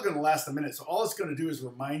 look, it's only going to last a minute, so all it's going to do is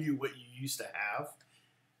remind you what you used to have.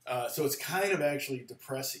 So it's kind of actually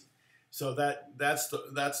depressing. So that's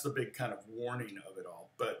the big kind of warning of it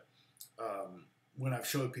all. But when I've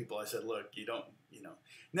showed people, I said, look, you don't, you know.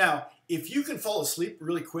 Now, if you can fall asleep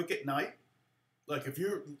really quick at night, like if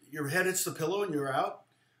your head hits the pillow and you're out,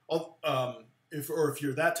 if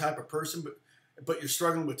you're that type of person, but you're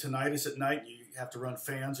struggling with tinnitus at night, you have to run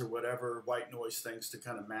fans or whatever white noise things to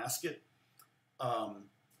kind of mask it.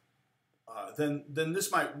 Then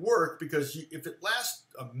this might work, because if it lasts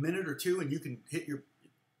a minute or two and you can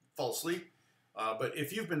fall asleep. But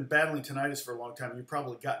if you've been battling tinnitus for a long time, you've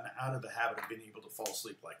probably gotten out of the habit of being able to fall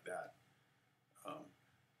asleep like that.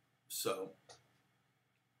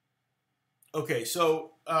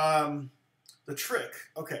 The trick,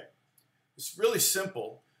 okay, it's really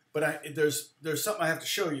simple, but there's something I have to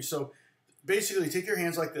show you. So basically, take your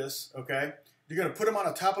hands like this, okay? You're going to put them on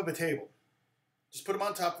the top of a table. Just put them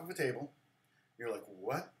on top of a table. You're like,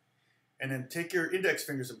 what? And then take your index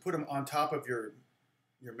fingers and put them on top of your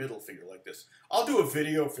middle finger like this. I'll do a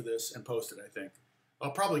video for this and post it, I think.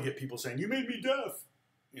 I'll probably get people saying, you made me deaf,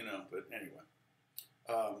 you know, but anyway.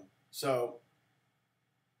 So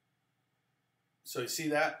you see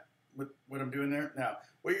that, what I'm doing there? Now,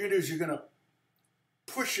 what you're going to do is you're going to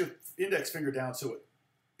push your index finger down so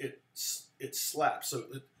it slaps. So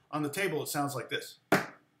on the table, it sounds like this.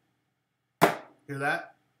 Hear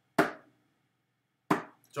that?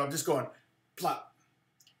 So I'm just going plop,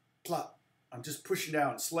 plop. I'm just pushing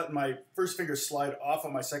down, letting my first finger slide off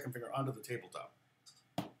of my second finger onto the tabletop.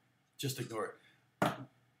 Just ignore it.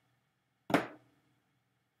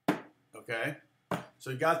 Okay? So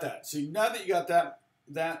you got that. So now that you got that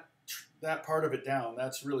that part of it down.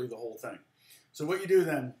 That's really the whole thing. So what you do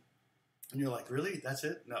then, and you're like, really? That's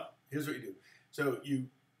it? No. Here's what you do. So you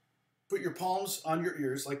put your palms on your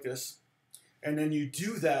ears like this, and then you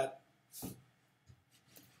do that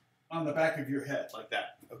on the back of your head like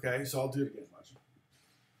that. Okay? So I'll do it again. Watch.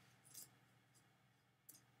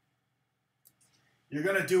 You're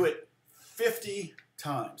going to do it 50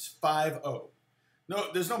 times. 50. No,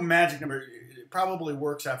 there's no magic number. It probably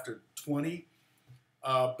works after 20,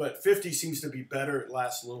 but 50 seems to be better. It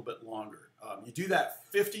lasts a little bit longer. You do that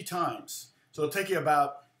 50 times. So it'll take you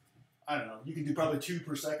about, I don't know, you can do probably 2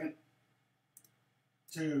 per second.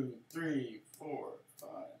 2, 3, 4, 5,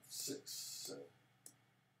 6, 7.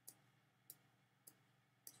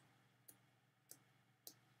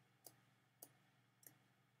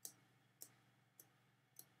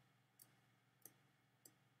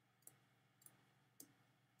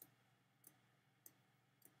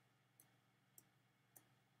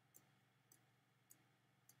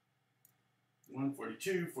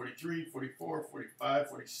 42, 43, 44, 45,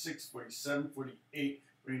 46, 47, 48,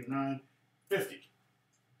 49, 50.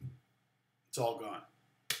 It's all gone.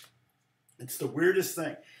 It's the weirdest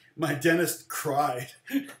thing. My dentist cried.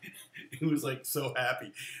 He was like so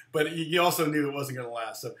happy. But he also knew it wasn't going to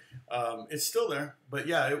last. So it's still there. But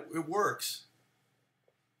yeah, it works.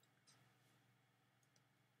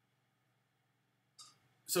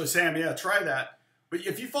 So Sam, yeah, try that. But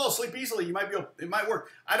if you fall asleep easily, you might be able, it might work.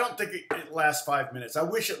 I don't think it lasts 5 minutes. I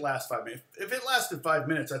wish it lasts 5 minutes. If it lasted 5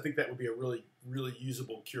 minutes, I think that would be a really, really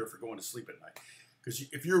usable cure for going to sleep at night. Because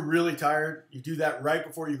if you're really tired, you do that right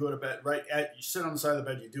before you go to bed. You sit on the side of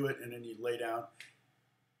the bed, you do it, and then you lay down.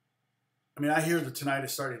 I mean, I hear the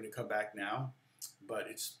tinnitus starting to come back now, but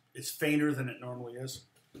it's fainter than it normally is.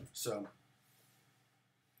 So,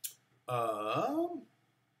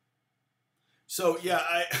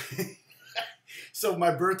 yeah, so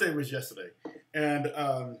my birthday was yesterday, and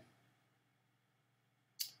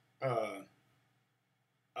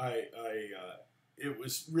it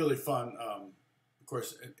was really fun. Of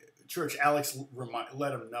course, at church, Alex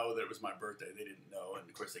let them know that it was my birthday. They didn't know, and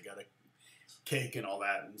of course, they got a cake and all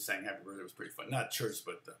that, and sang happy birthday. It was pretty fun. Not church,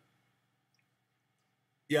 but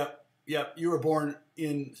yep. You were born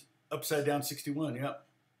in upside down 61. Yep,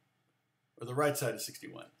 or the right side of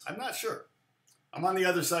 61. I'm not sure. I'm on the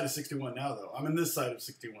other side of 61 now, though. I'm in this side of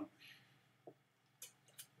 61.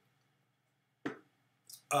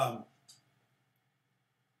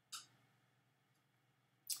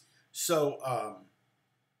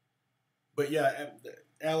 But yeah,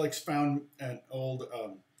 Alex found an old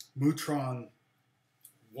Mutron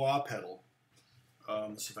wah pedal.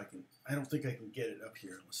 Let's see if I can. I don't think I can get it up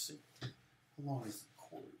here. Let's see. How long is the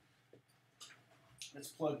cord? It's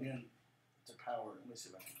plugged in to power. Let me see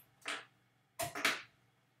if I can.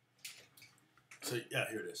 So yeah,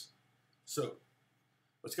 here it is. So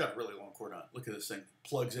it's got a really long cord on it. Look at this thing.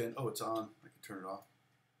 Plugs in. Oh, it's on. I can turn it off.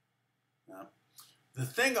 Now, the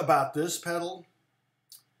thing about this pedal,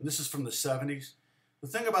 and this is from the 70s, the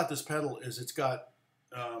thing about this pedal is it's got,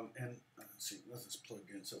 and let's see, nothing's plugged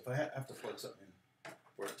in. So if I have to plug something in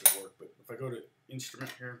for it to work, but if I go to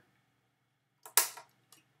instrument here,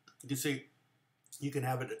 you can see you can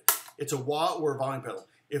have it. It's a wah or a volume pedal.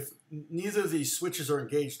 If neither of these switches are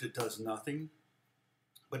engaged, it does nothing.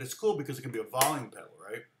 But it's cool because it can be a volume pedal,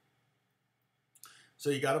 right? So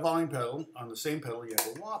you got a volume pedal. On the same pedal, you have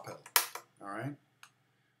a wah pedal, all right?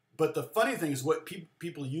 But the funny thing is what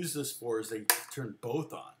people use this for is they turn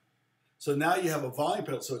both on. So now you have a volume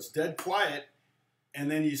pedal, so it's dead quiet, and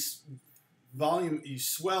then you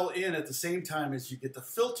swell in at the same time as you get the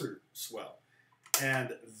filter swell.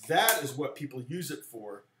 And that is what people use it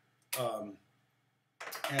for.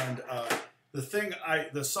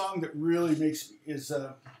 The song that really makes me is You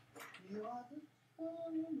Are the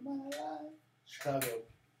Song of My Life, Chicago.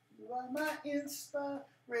 You are my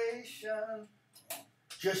inspiration.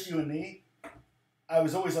 Just You and Me. I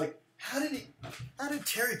was always like, how did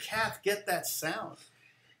Terry Kath get that sound?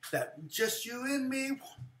 That Just You and Me.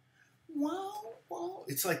 Wow, wow.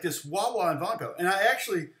 It's like this wah wah and volume pedal. And I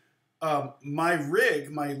actually, my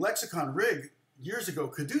Lexicon rig years ago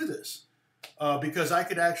could do this. Because I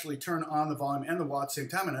could actually turn on the volume and the wah at the same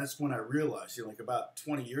time, and that's when I realized, like about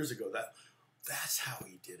 20 years ago, that's how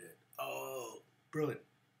he did it. Oh, brilliant!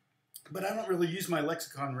 But I don't really use my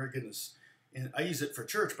Lexicon rig in this. I use it for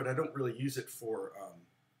church, but I don't really use it for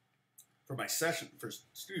my session, for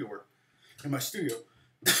studio work in my studio.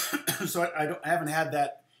 So I haven't had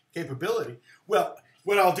that capability. Well,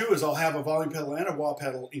 what I'll do is I'll have a volume pedal and a wah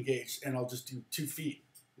pedal engaged, and I'll just do 2 feet,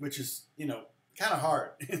 which is kind of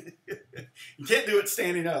hard. You can't do it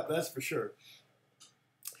standing up, that's for sure.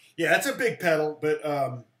 Yeah, it's a big pedal, but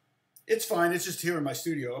It's fine. It's just here in my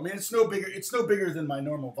studio. I mean, it's no bigger. It's no bigger than my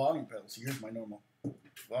normal volume pedal. So here's my normal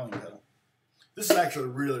volume pedal. This is actually a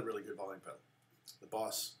really, really good volume pedal. The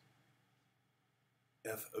Boss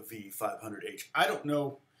FV500H. I don't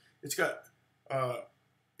know. It's got.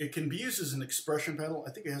 It can be used as an expression pedal.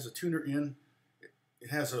 I think it has a tuner in. It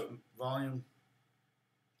has a volume.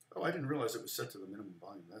 Oh, I didn't realize it was set to the minimum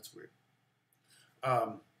volume. That's weird.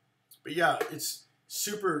 But yeah, it's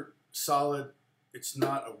super solid. It's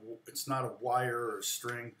not a wire or a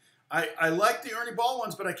string. I like the Ernie Ball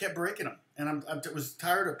ones, but I kept breaking them, and I was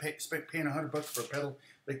tired of paying $100 for a pedal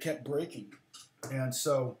that kept breaking, and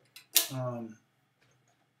so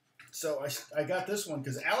I got this one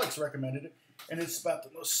because Alex recommended it, and it's the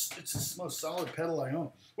most solid pedal I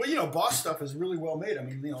own. Well, you know, Boss stuff is really well made. I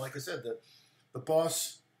mean, you know, like I said, the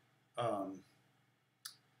Boss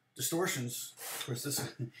distortions. Of course,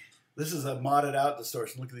 this is a modded out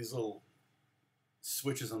distortion. Look at these little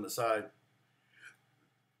switches on the side.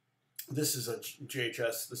 This is a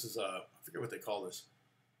JHS. This is I forget what they call this.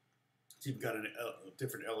 It's even got a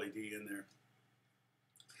different LED in there.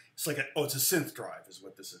 It's like it's a synth drive is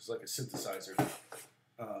what this is. It's like a synthesizer.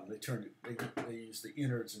 They used the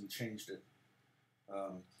innards and changed it.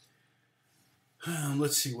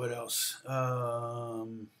 Let's see what else.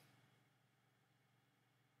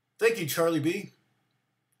 Thank you, Charlie B.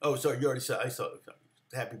 Oh, sorry, you already said. I just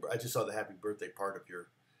saw the happy birthday part of your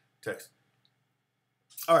text.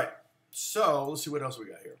 All right, so let's see what else we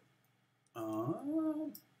got here.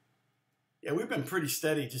 Yeah, we've been pretty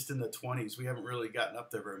steady, just in the 20s. We haven't really gotten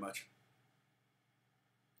up there very much.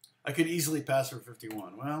 I could easily pass for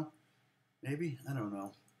 51. Well, maybe, I don't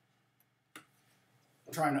know.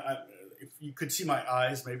 I'm trying to. If you could see my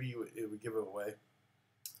eyes, maybe it would give it away.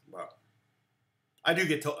 Wow. I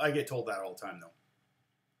get told that all the time, though.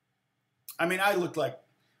 I mean, I looked like,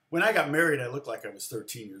 when I got married, I looked like I was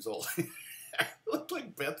 13 years old. I looked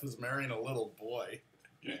like Beth was marrying a little boy.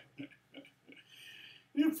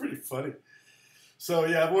 You're pretty funny. So,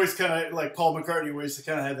 yeah, I've always kind of, like Paul McCartney always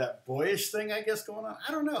kind of had that boyish thing, I guess, going on.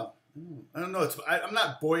 I don't know. I'm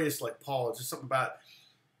not boyish like Paul. It's just something about,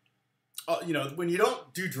 you know, when you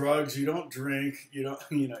don't do drugs, you don't drink, you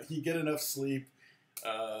get enough sleep,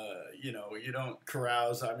 you know, you don't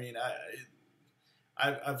carouse. I mean,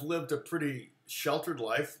 I've lived a pretty sheltered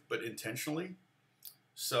life, but intentionally.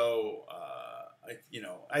 So,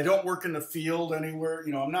 I don't work in the field anywhere.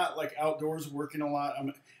 You know, I'm not like outdoors working a lot.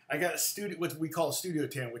 I got a what we call a studio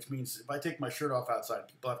tan, which means if I take my shirt off outside,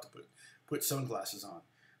 people have to put sunglasses on.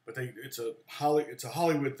 But it's a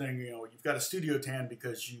Hollywood thing. You know, you've got a studio tan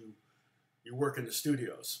because you work in the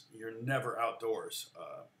studios. You're never outdoors.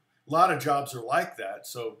 A lot of jobs are like that,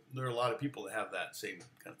 so there are a lot of people that have that same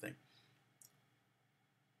kind of thing.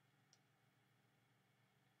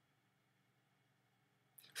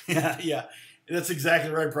 Yeah, that's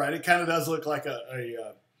exactly right, Brian. It kind of does look like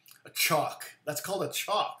a chalk. That's called a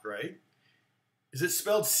chalk, right? Is it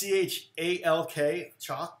spelled C-H-A-L-K,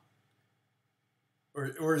 chalk?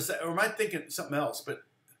 Or is that, or am I thinking something else? But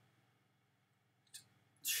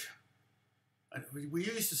we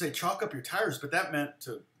used to say chalk up your tires, but that meant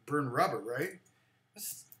to burn rubber, right?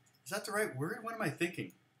 Is that the right word? What am I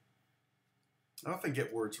thinking? I often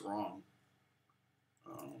get words wrong.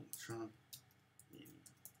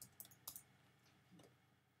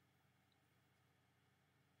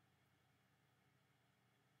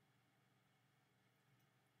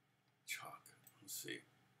 Chalk. Let's see.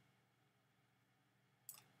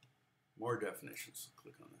 More definitions.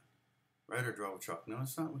 Click on that. Write or draw with chalk. No,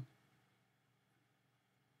 it's not.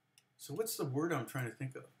 So what's the word I'm trying to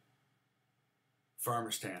think of?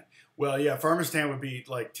 Farmer's tan. Well, yeah, farmer's tan would be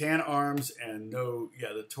like tan arms and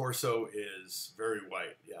the torso is very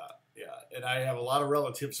white. Yeah. And I have a lot of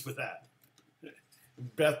relatives with that.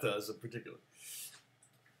 Beth does in particular.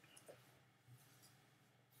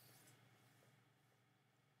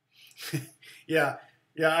 Yeah,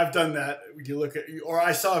 I've done that. You look at, or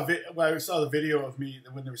I saw the video of me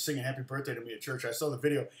when they were singing "Happy Birthday" to me at church. I saw the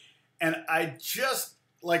video, and I just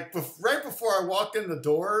right before I walked in the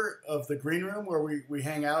door of the green room where we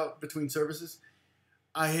hang out between services,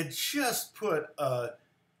 I had just put a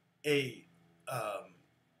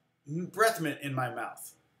breath mint in my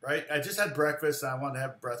mouth. Right, I just had breakfast and I wanted to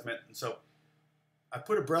have breath mint, and so I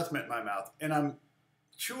put a breath mint in my mouth, and I'm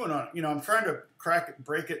chewing on it. You know, I'm trying to crack it,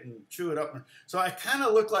 break it, and chew it up. So I kind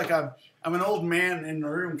of look like I'm an old man in the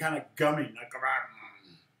room, kind of gumming. Like,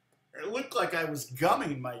 it looked like I was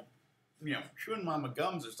gumming chewing on my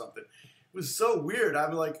gums or something. It was so weird.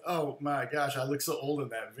 I'm like, oh my gosh, I look so old in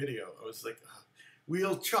that video. I was like,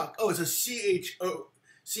 wheel chalk. Oh, it's a C-H-O-C-K.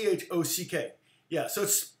 Yeah, so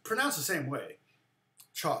it's pronounced the same way.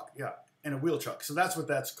 chalk, yeah, and a wheel chuck. So that's what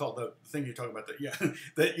that's called, the thing you're talking about. That, yeah,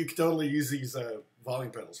 that you could totally use these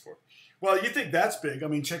volume pedals for. Well, you think that's big? I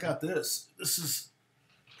mean, check out this. This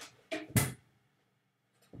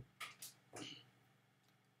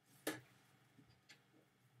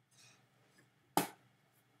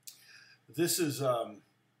is called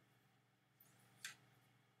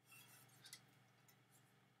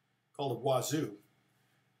a wazoo,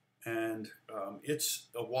 and it's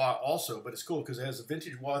a wah also, but it's cool because it has a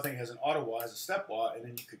vintage wah thing, it has an auto wah, it has a step wah, and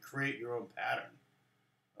then you could create your own pattern.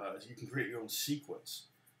 You can create your own sequence.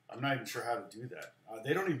 I'm not even sure how to do that.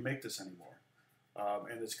 They don't even make this anymore.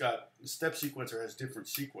 And it's got the step sequencer has different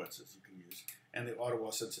sequences you can use, and the auto wah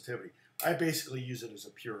sensitivity. I basically use it as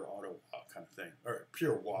a pure auto wah kind of thing, or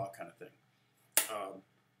pure wah kind of thing.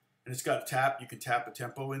 And it's got a tap. You can tap a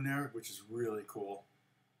tempo in there, which is really cool.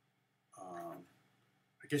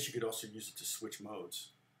 I guess you could also use it to switch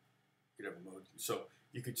modes. You could have a mode, so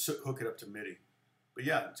you could hook it up to MIDI. But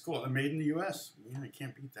yeah, it's cool. And made in the U.S. Man, I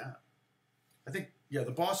can't beat that. I think, yeah,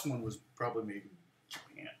 the Boss one was probably made in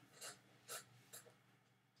Japan.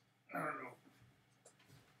 I don't know.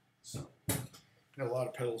 So, got a lot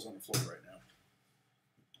of pedals on the floor right now.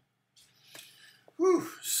 Whew.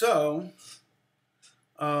 So,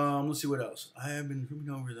 let's see what else. I have been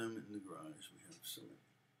moving over them in the garage. We have some.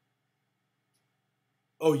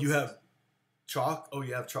 Oh, you have chalk? Oh,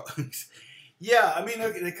 you have chalk. Yeah, I mean,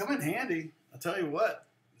 they come in handy. I'll tell you what.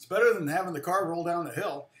 It's better than having the car roll down the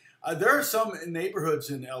hill. There are some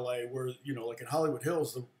neighborhoods in LA where, you know, like in Hollywood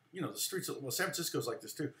Hills, the streets, well, San Francisco's like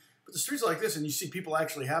this too. But the streets are like this, and you see people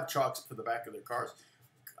actually have chalks for the back of their cars.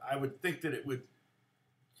 I would think that it would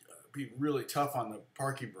be really tough on the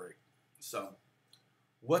parking brake. So,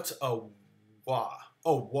 what's a wah?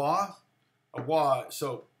 Oh, wah? A wah.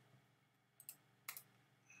 So,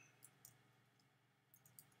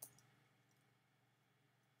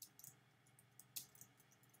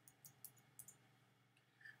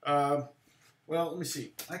 well, let me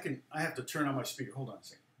see. I have to turn on my speaker. Hold on a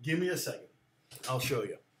second. Give me a second. I'll show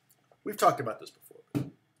you. We've talked about this before.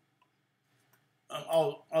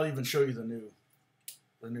 I'll even show you the new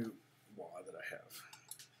wah that I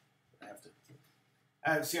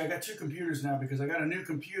have. See, I got two computers now because I got a new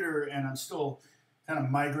computer and I'm still kind of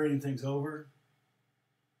migrating things over.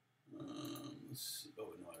 Let's see.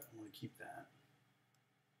 Oh no, I want to keep that.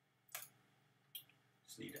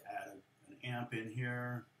 Just need to add an amp in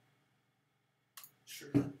here. Sure.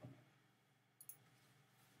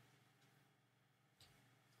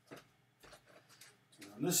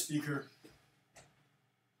 On this speaker,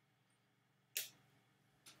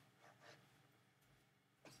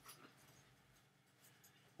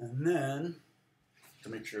 and then to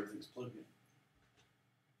make sure everything's plugged in.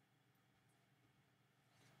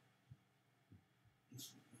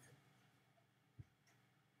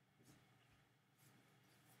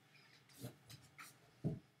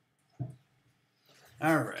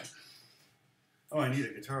 All right. Oh, I need a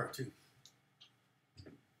guitar too.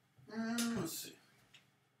 Let's see.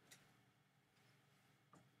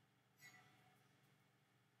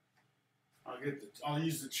 I'll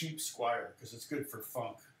use the cheap Squire because it's good for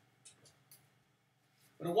funk.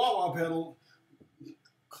 But a wah-wah pedal,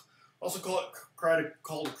 also called a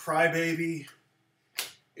crybaby,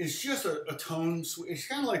 is just a tone. It's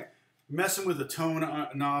kind of like messing with the tone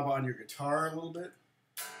knob on your guitar a little bit.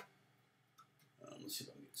 Let's see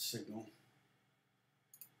if I can get signal.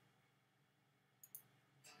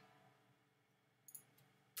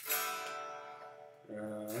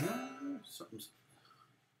 Something's.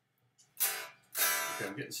 Okay,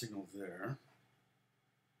 I'm getting signal there.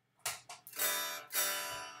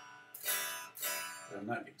 But I'm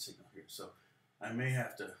not getting signal here, so I may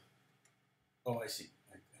have to. Oh, I see.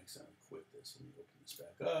 I accidentally quit this. Let me open this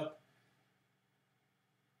back up.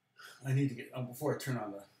 I need to get before I turn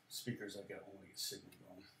on the speakers. I want to get signal going.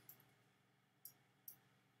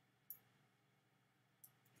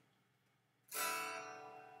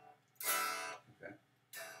 Okay.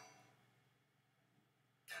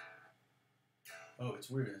 Oh, it's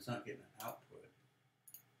weird. It's not getting an output.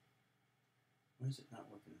 Why is it not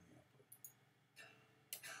working on the output?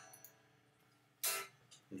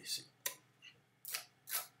 Let me see.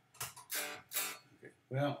 Okay.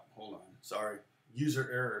 Well, hold on. Sorry. User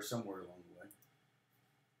error somewhere along the way.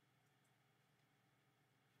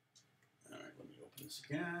 All right, let me open this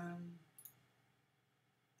again.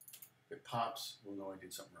 If it pops, we'll know I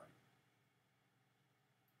did something right.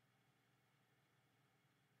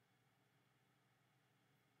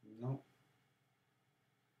 Nope.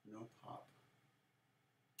 No pop.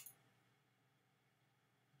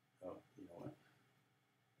 Oh, you know what?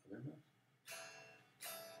 There it goes.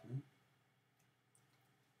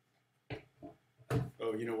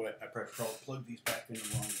 you know what? I probably plugged these back in the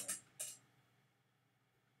wrong way.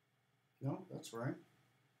 No, that's right.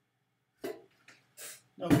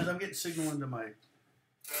 No, because I'm getting signal into my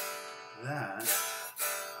that.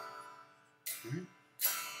 Right?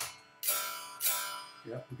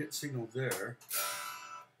 Yeah, I'm getting signal there.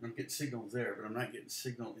 I'm getting signal there, but I'm not getting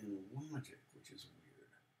signal in Logic, which is weird.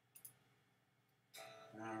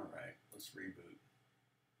 All right, let's reboot.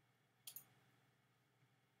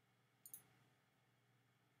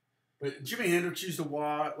 But Jimi Hendrix used a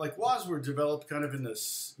wah. Like wahs were developed kind of in the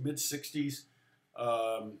mid '60s.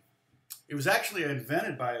 It was actually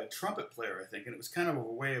invented by a trumpet player, I think, and it was kind of a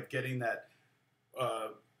way of getting that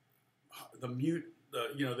the mute.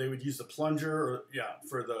 You know, they would use the plunger, or,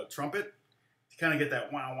 for the trumpet to kind of get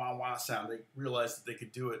that wah wah wah sound. They realized that they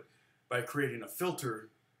could do it by creating a filter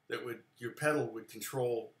that would your pedal would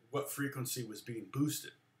control what frequency was being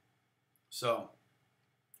boosted. So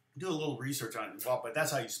do a little research on it, but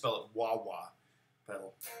that's how you spell it, wah wah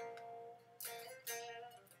pedal.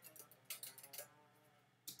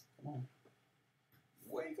 Come on.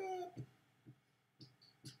 Wake up.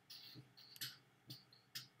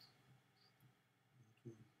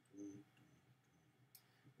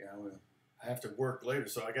 Yeah, I have to work later,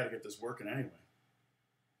 so I got to get this working anyway.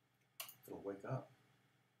 It'll wake up.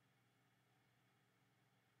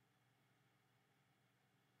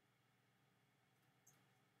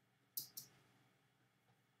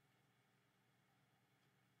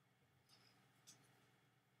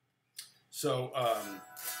 So,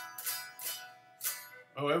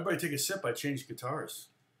 oh, everybody take a sip. I changed guitars.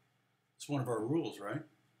 It's one of our rules, right?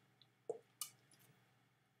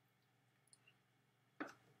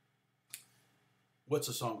 What's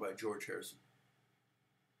a song by George Harrison?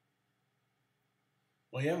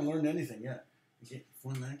 Well, you haven't learned anything yet. I can't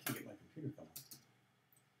get my computer going.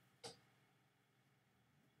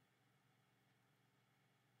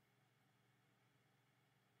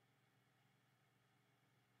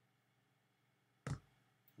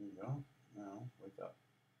 There you go. Now, wake up.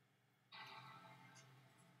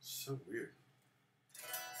 So weird.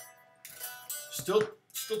 Still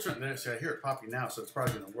trying to see. I hear it popping now, so it's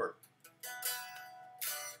probably going to work.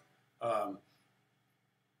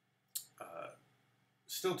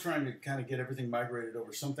 Still trying to kind of get everything migrated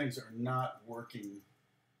over. Some things are not working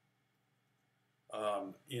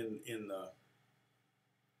in the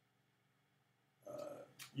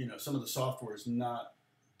you know, some of the software is not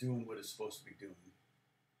doing what it's supposed to be doing.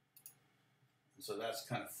 So that's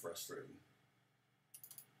kind of frustrating.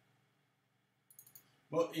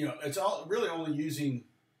 Well, you know, it's all really only using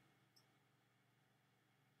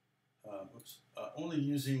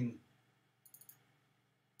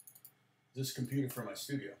this computer for my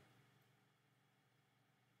studio.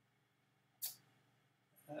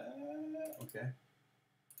 Okay.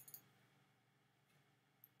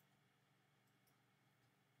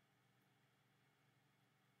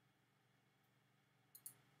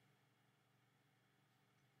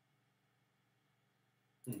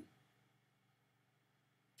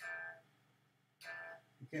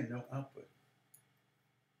 Again, no output.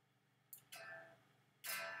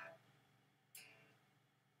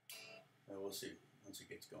 We'll see once it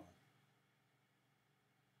gets going.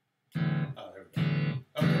 Oh, there we go.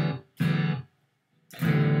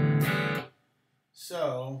 Okay.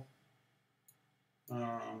 So,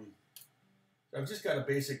 I've just got a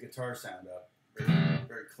basic guitar sound up,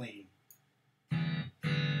 very clean.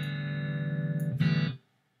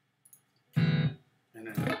 And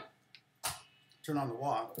then turn on the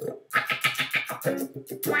wah.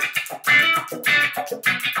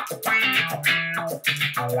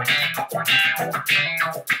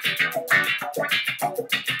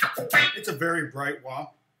 It's a very bright wah,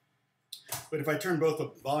 but if I turn both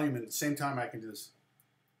the volume at the same time, I can just,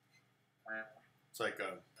 it's like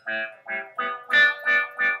a,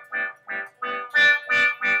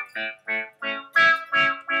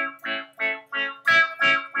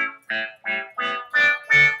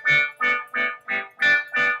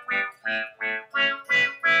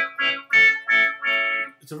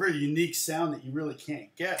 it's a very unique sound that you really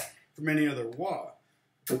can't get from any other wah.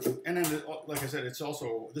 And then, like I said, it's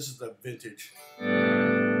also, this is the vintage.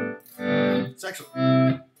 It's actually,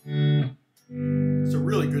 it's a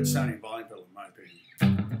really good sounding volume pedal in my opinion.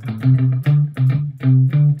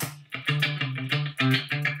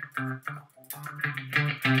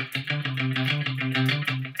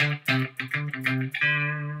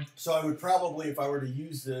 So I would probably, if I were to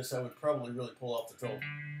use this, I would probably really pull off the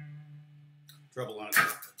treble on it.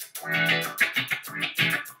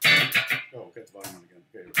 Oh, get the volume on again.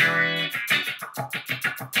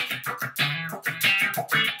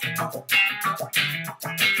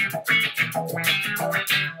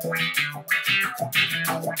 Okay.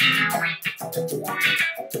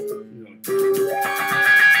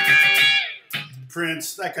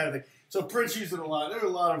 Prince, that kind of thing. So Prince used it a lot. There were a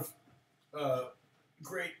lot of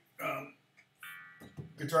great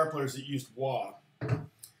guitar players that used wah.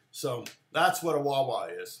 So that's what a wah-wah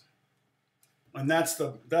is. And that's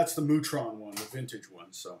the Mutron one, the vintage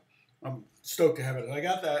one. So I'm stoked to have it. I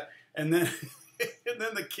got that. And then and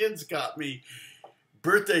then the kids got me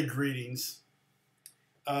birthday greetings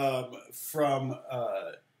from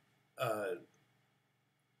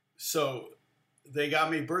so they got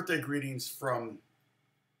me birthday greetings from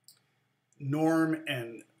Norm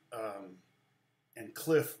and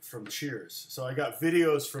Cliff from Cheers. So I got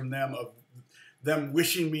videos from them of them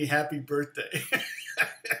wishing me happy birthday.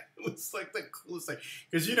 It was like the coolest thing.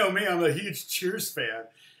 Because you know me, I'm a huge Cheers fan.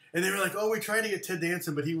 And they were like, oh, we tried to get Ted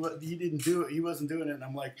Danson, but he didn't do it. He wasn't doing it. And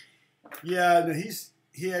I'm like, yeah, no,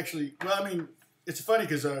 he actually, well, I mean, it's funny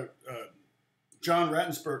because John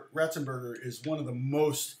Ratzenberger is one of the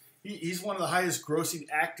most, he's one of the highest grossing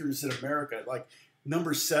actors in America, like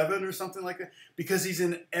number 7 or something like that, because he's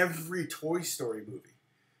in every Toy Story movie.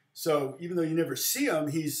 So even though you never see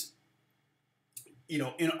him, he's, you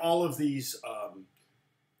know, in all of these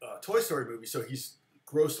Toy Story movies, so he's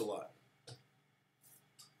grossed a lot.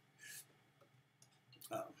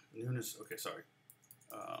 Nunes, okay, sorry.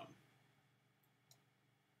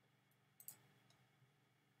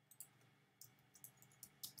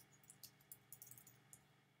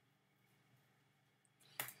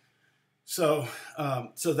 So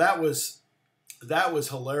that was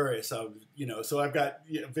hilarious. You know, so I've got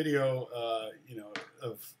video, you know,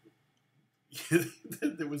 of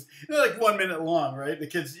there was like 1 minute long, right? The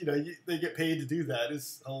kids, you know, they get paid to do that.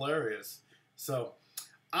 It's hilarious. So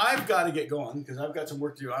I've got to get going because I've got some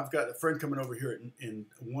work to do. I've got a friend coming over here in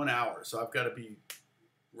 1 hour, so I've got to be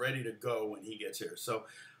ready to go when he gets here. So,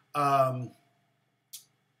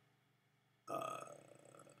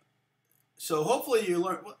 so hopefully you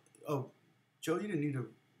learn. Oh, Joe, you didn't need to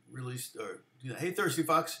release or do that. Hey, Thirsty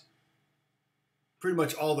Fox. Pretty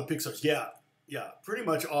much all the Pixars. Yeah, pretty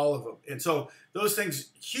much all of them. And so those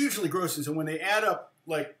things hugely grossing. So when they add up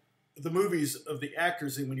like the movies of the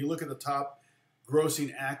actors, and when you look at the top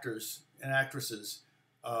grossing actors and actresses,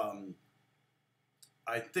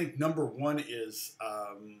 I think number 1 is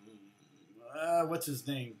what's his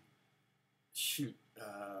name? Shoot,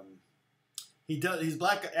 he's a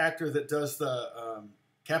black actor that does the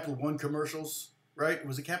Capital One commercials, right?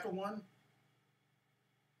 Was it Capital One?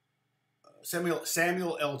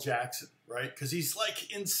 Samuel L. Jackson, right? Because he's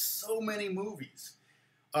like in so many movies,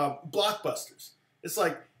 blockbusters. It's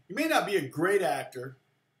like you may not be a great actor,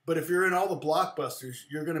 but if you're in all the blockbusters,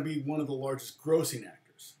 you're going to be one of the largest grossing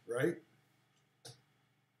actors, right?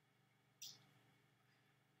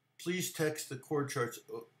 Please text the chord charts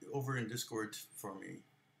over in Discord for me.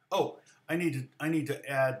 Oh, I need to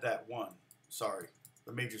add that one. Sorry,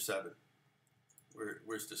 the major 7.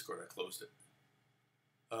 Where's Discord? I closed it.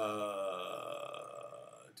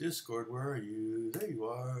 Discord, where are you? There you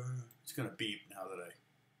are. It's gonna beep now that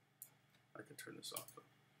I can turn this off.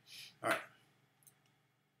 All right.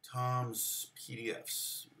 Tom's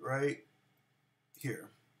PDFs right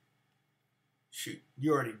here. Shoot,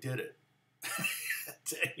 you already did it.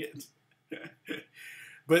 Dang it.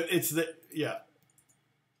 But it's the, yeah.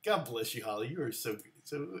 God bless you, Holly. You are so good.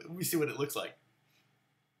 So let me see what it looks like.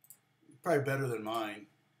 Probably better than mine.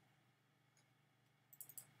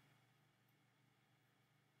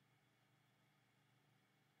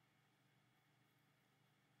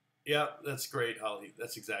 Yeah, that's great, Holly.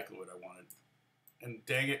 That's exactly what I wanted. And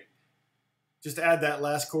dang it, just add that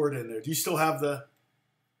last chord in there. Do you still have the?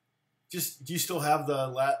 Do you still have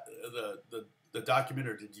the document,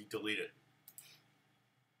 or did you delete it?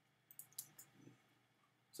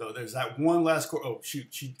 So there's that one last chord. Oh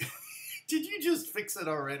shoot, did you just fix it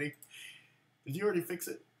already? Did you already fix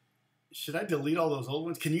it? Should I delete all those old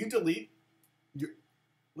ones? Can you delete?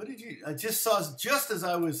 What did you? I just saw just as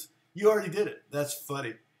I was. You already did it. That's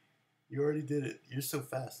funny. You already did it. You're so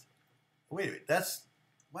fast. Wait a minute. That's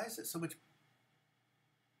why is it so much?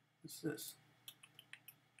 What's this?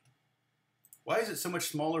 Why is it so much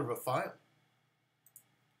smaller of a file?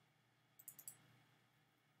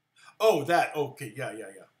 Oh, that. Okay. Yeah.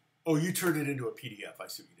 Oh, you turned it into a PDF. I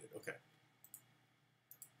see what you did. Okay.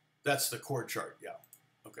 That's the chord chart. Yeah.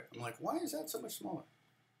 Okay. I'm like, why is that so much smaller?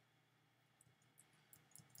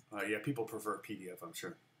 Yeah, people prefer PDF, I'm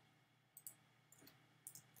sure.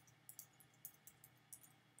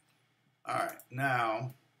 All right,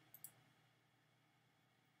 now.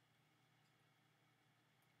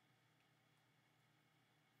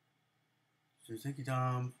 So thank you,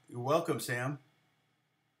 Tom. You're welcome, Sam.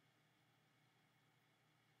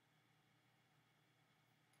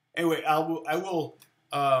 Anyway, I will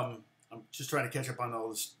I'm just trying to catch up on all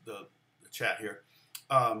this, the chat here.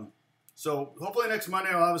 So hopefully next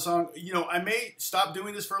Monday I'll have a song. You know, I may stop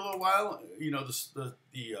doing this for a little while. You know,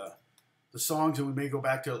 the songs, and we may go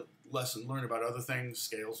back to learn about other things,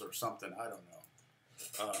 scales or something. I don't know.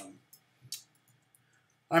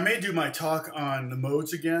 I may do my talk on the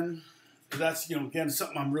modes again. That's, you know, again,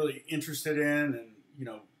 something I'm really interested in, and you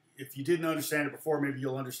know, if you didn't understand it before, maybe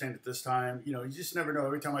you'll understand it this time. You know, you just never know.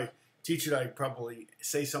 Every time I teach it, I probably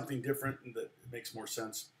say something different and that makes more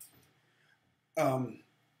sense.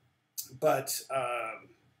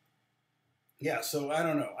 Yeah, so I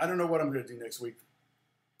don't know. I don't know what I'm going to do next week.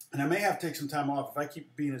 And I may have to take some time off. If I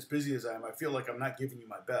keep being as busy as I am, I feel like I'm not giving you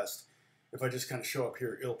my best if I just kind of show up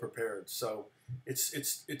here ill-prepared. So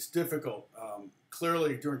it's difficult.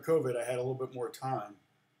 Clearly, during COVID, I had a little bit more time,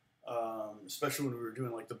 especially when we were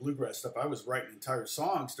doing like the bluegrass stuff. I was writing entire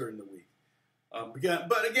songs during the week.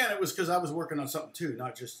 But again, it was because I was working on something too,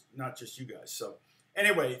 not just you guys. So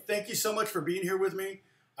anyway, thank you so much for being here with me.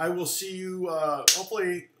 I will see you,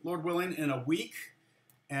 hopefully, Lord willing, in a week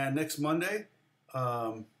and next Monday.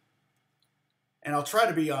 And I'll try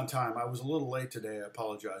to be on time. I was a little late today. I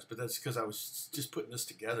apologize. But that's because I was just putting this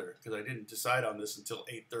together because I didn't decide on this until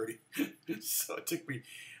 8:30. So it took me,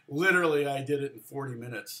 literally, I did it in 40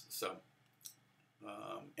 minutes. So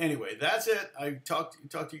anyway, that's it. I talk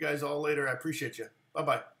to you guys all later. I appreciate you.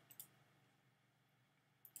 Bye-bye.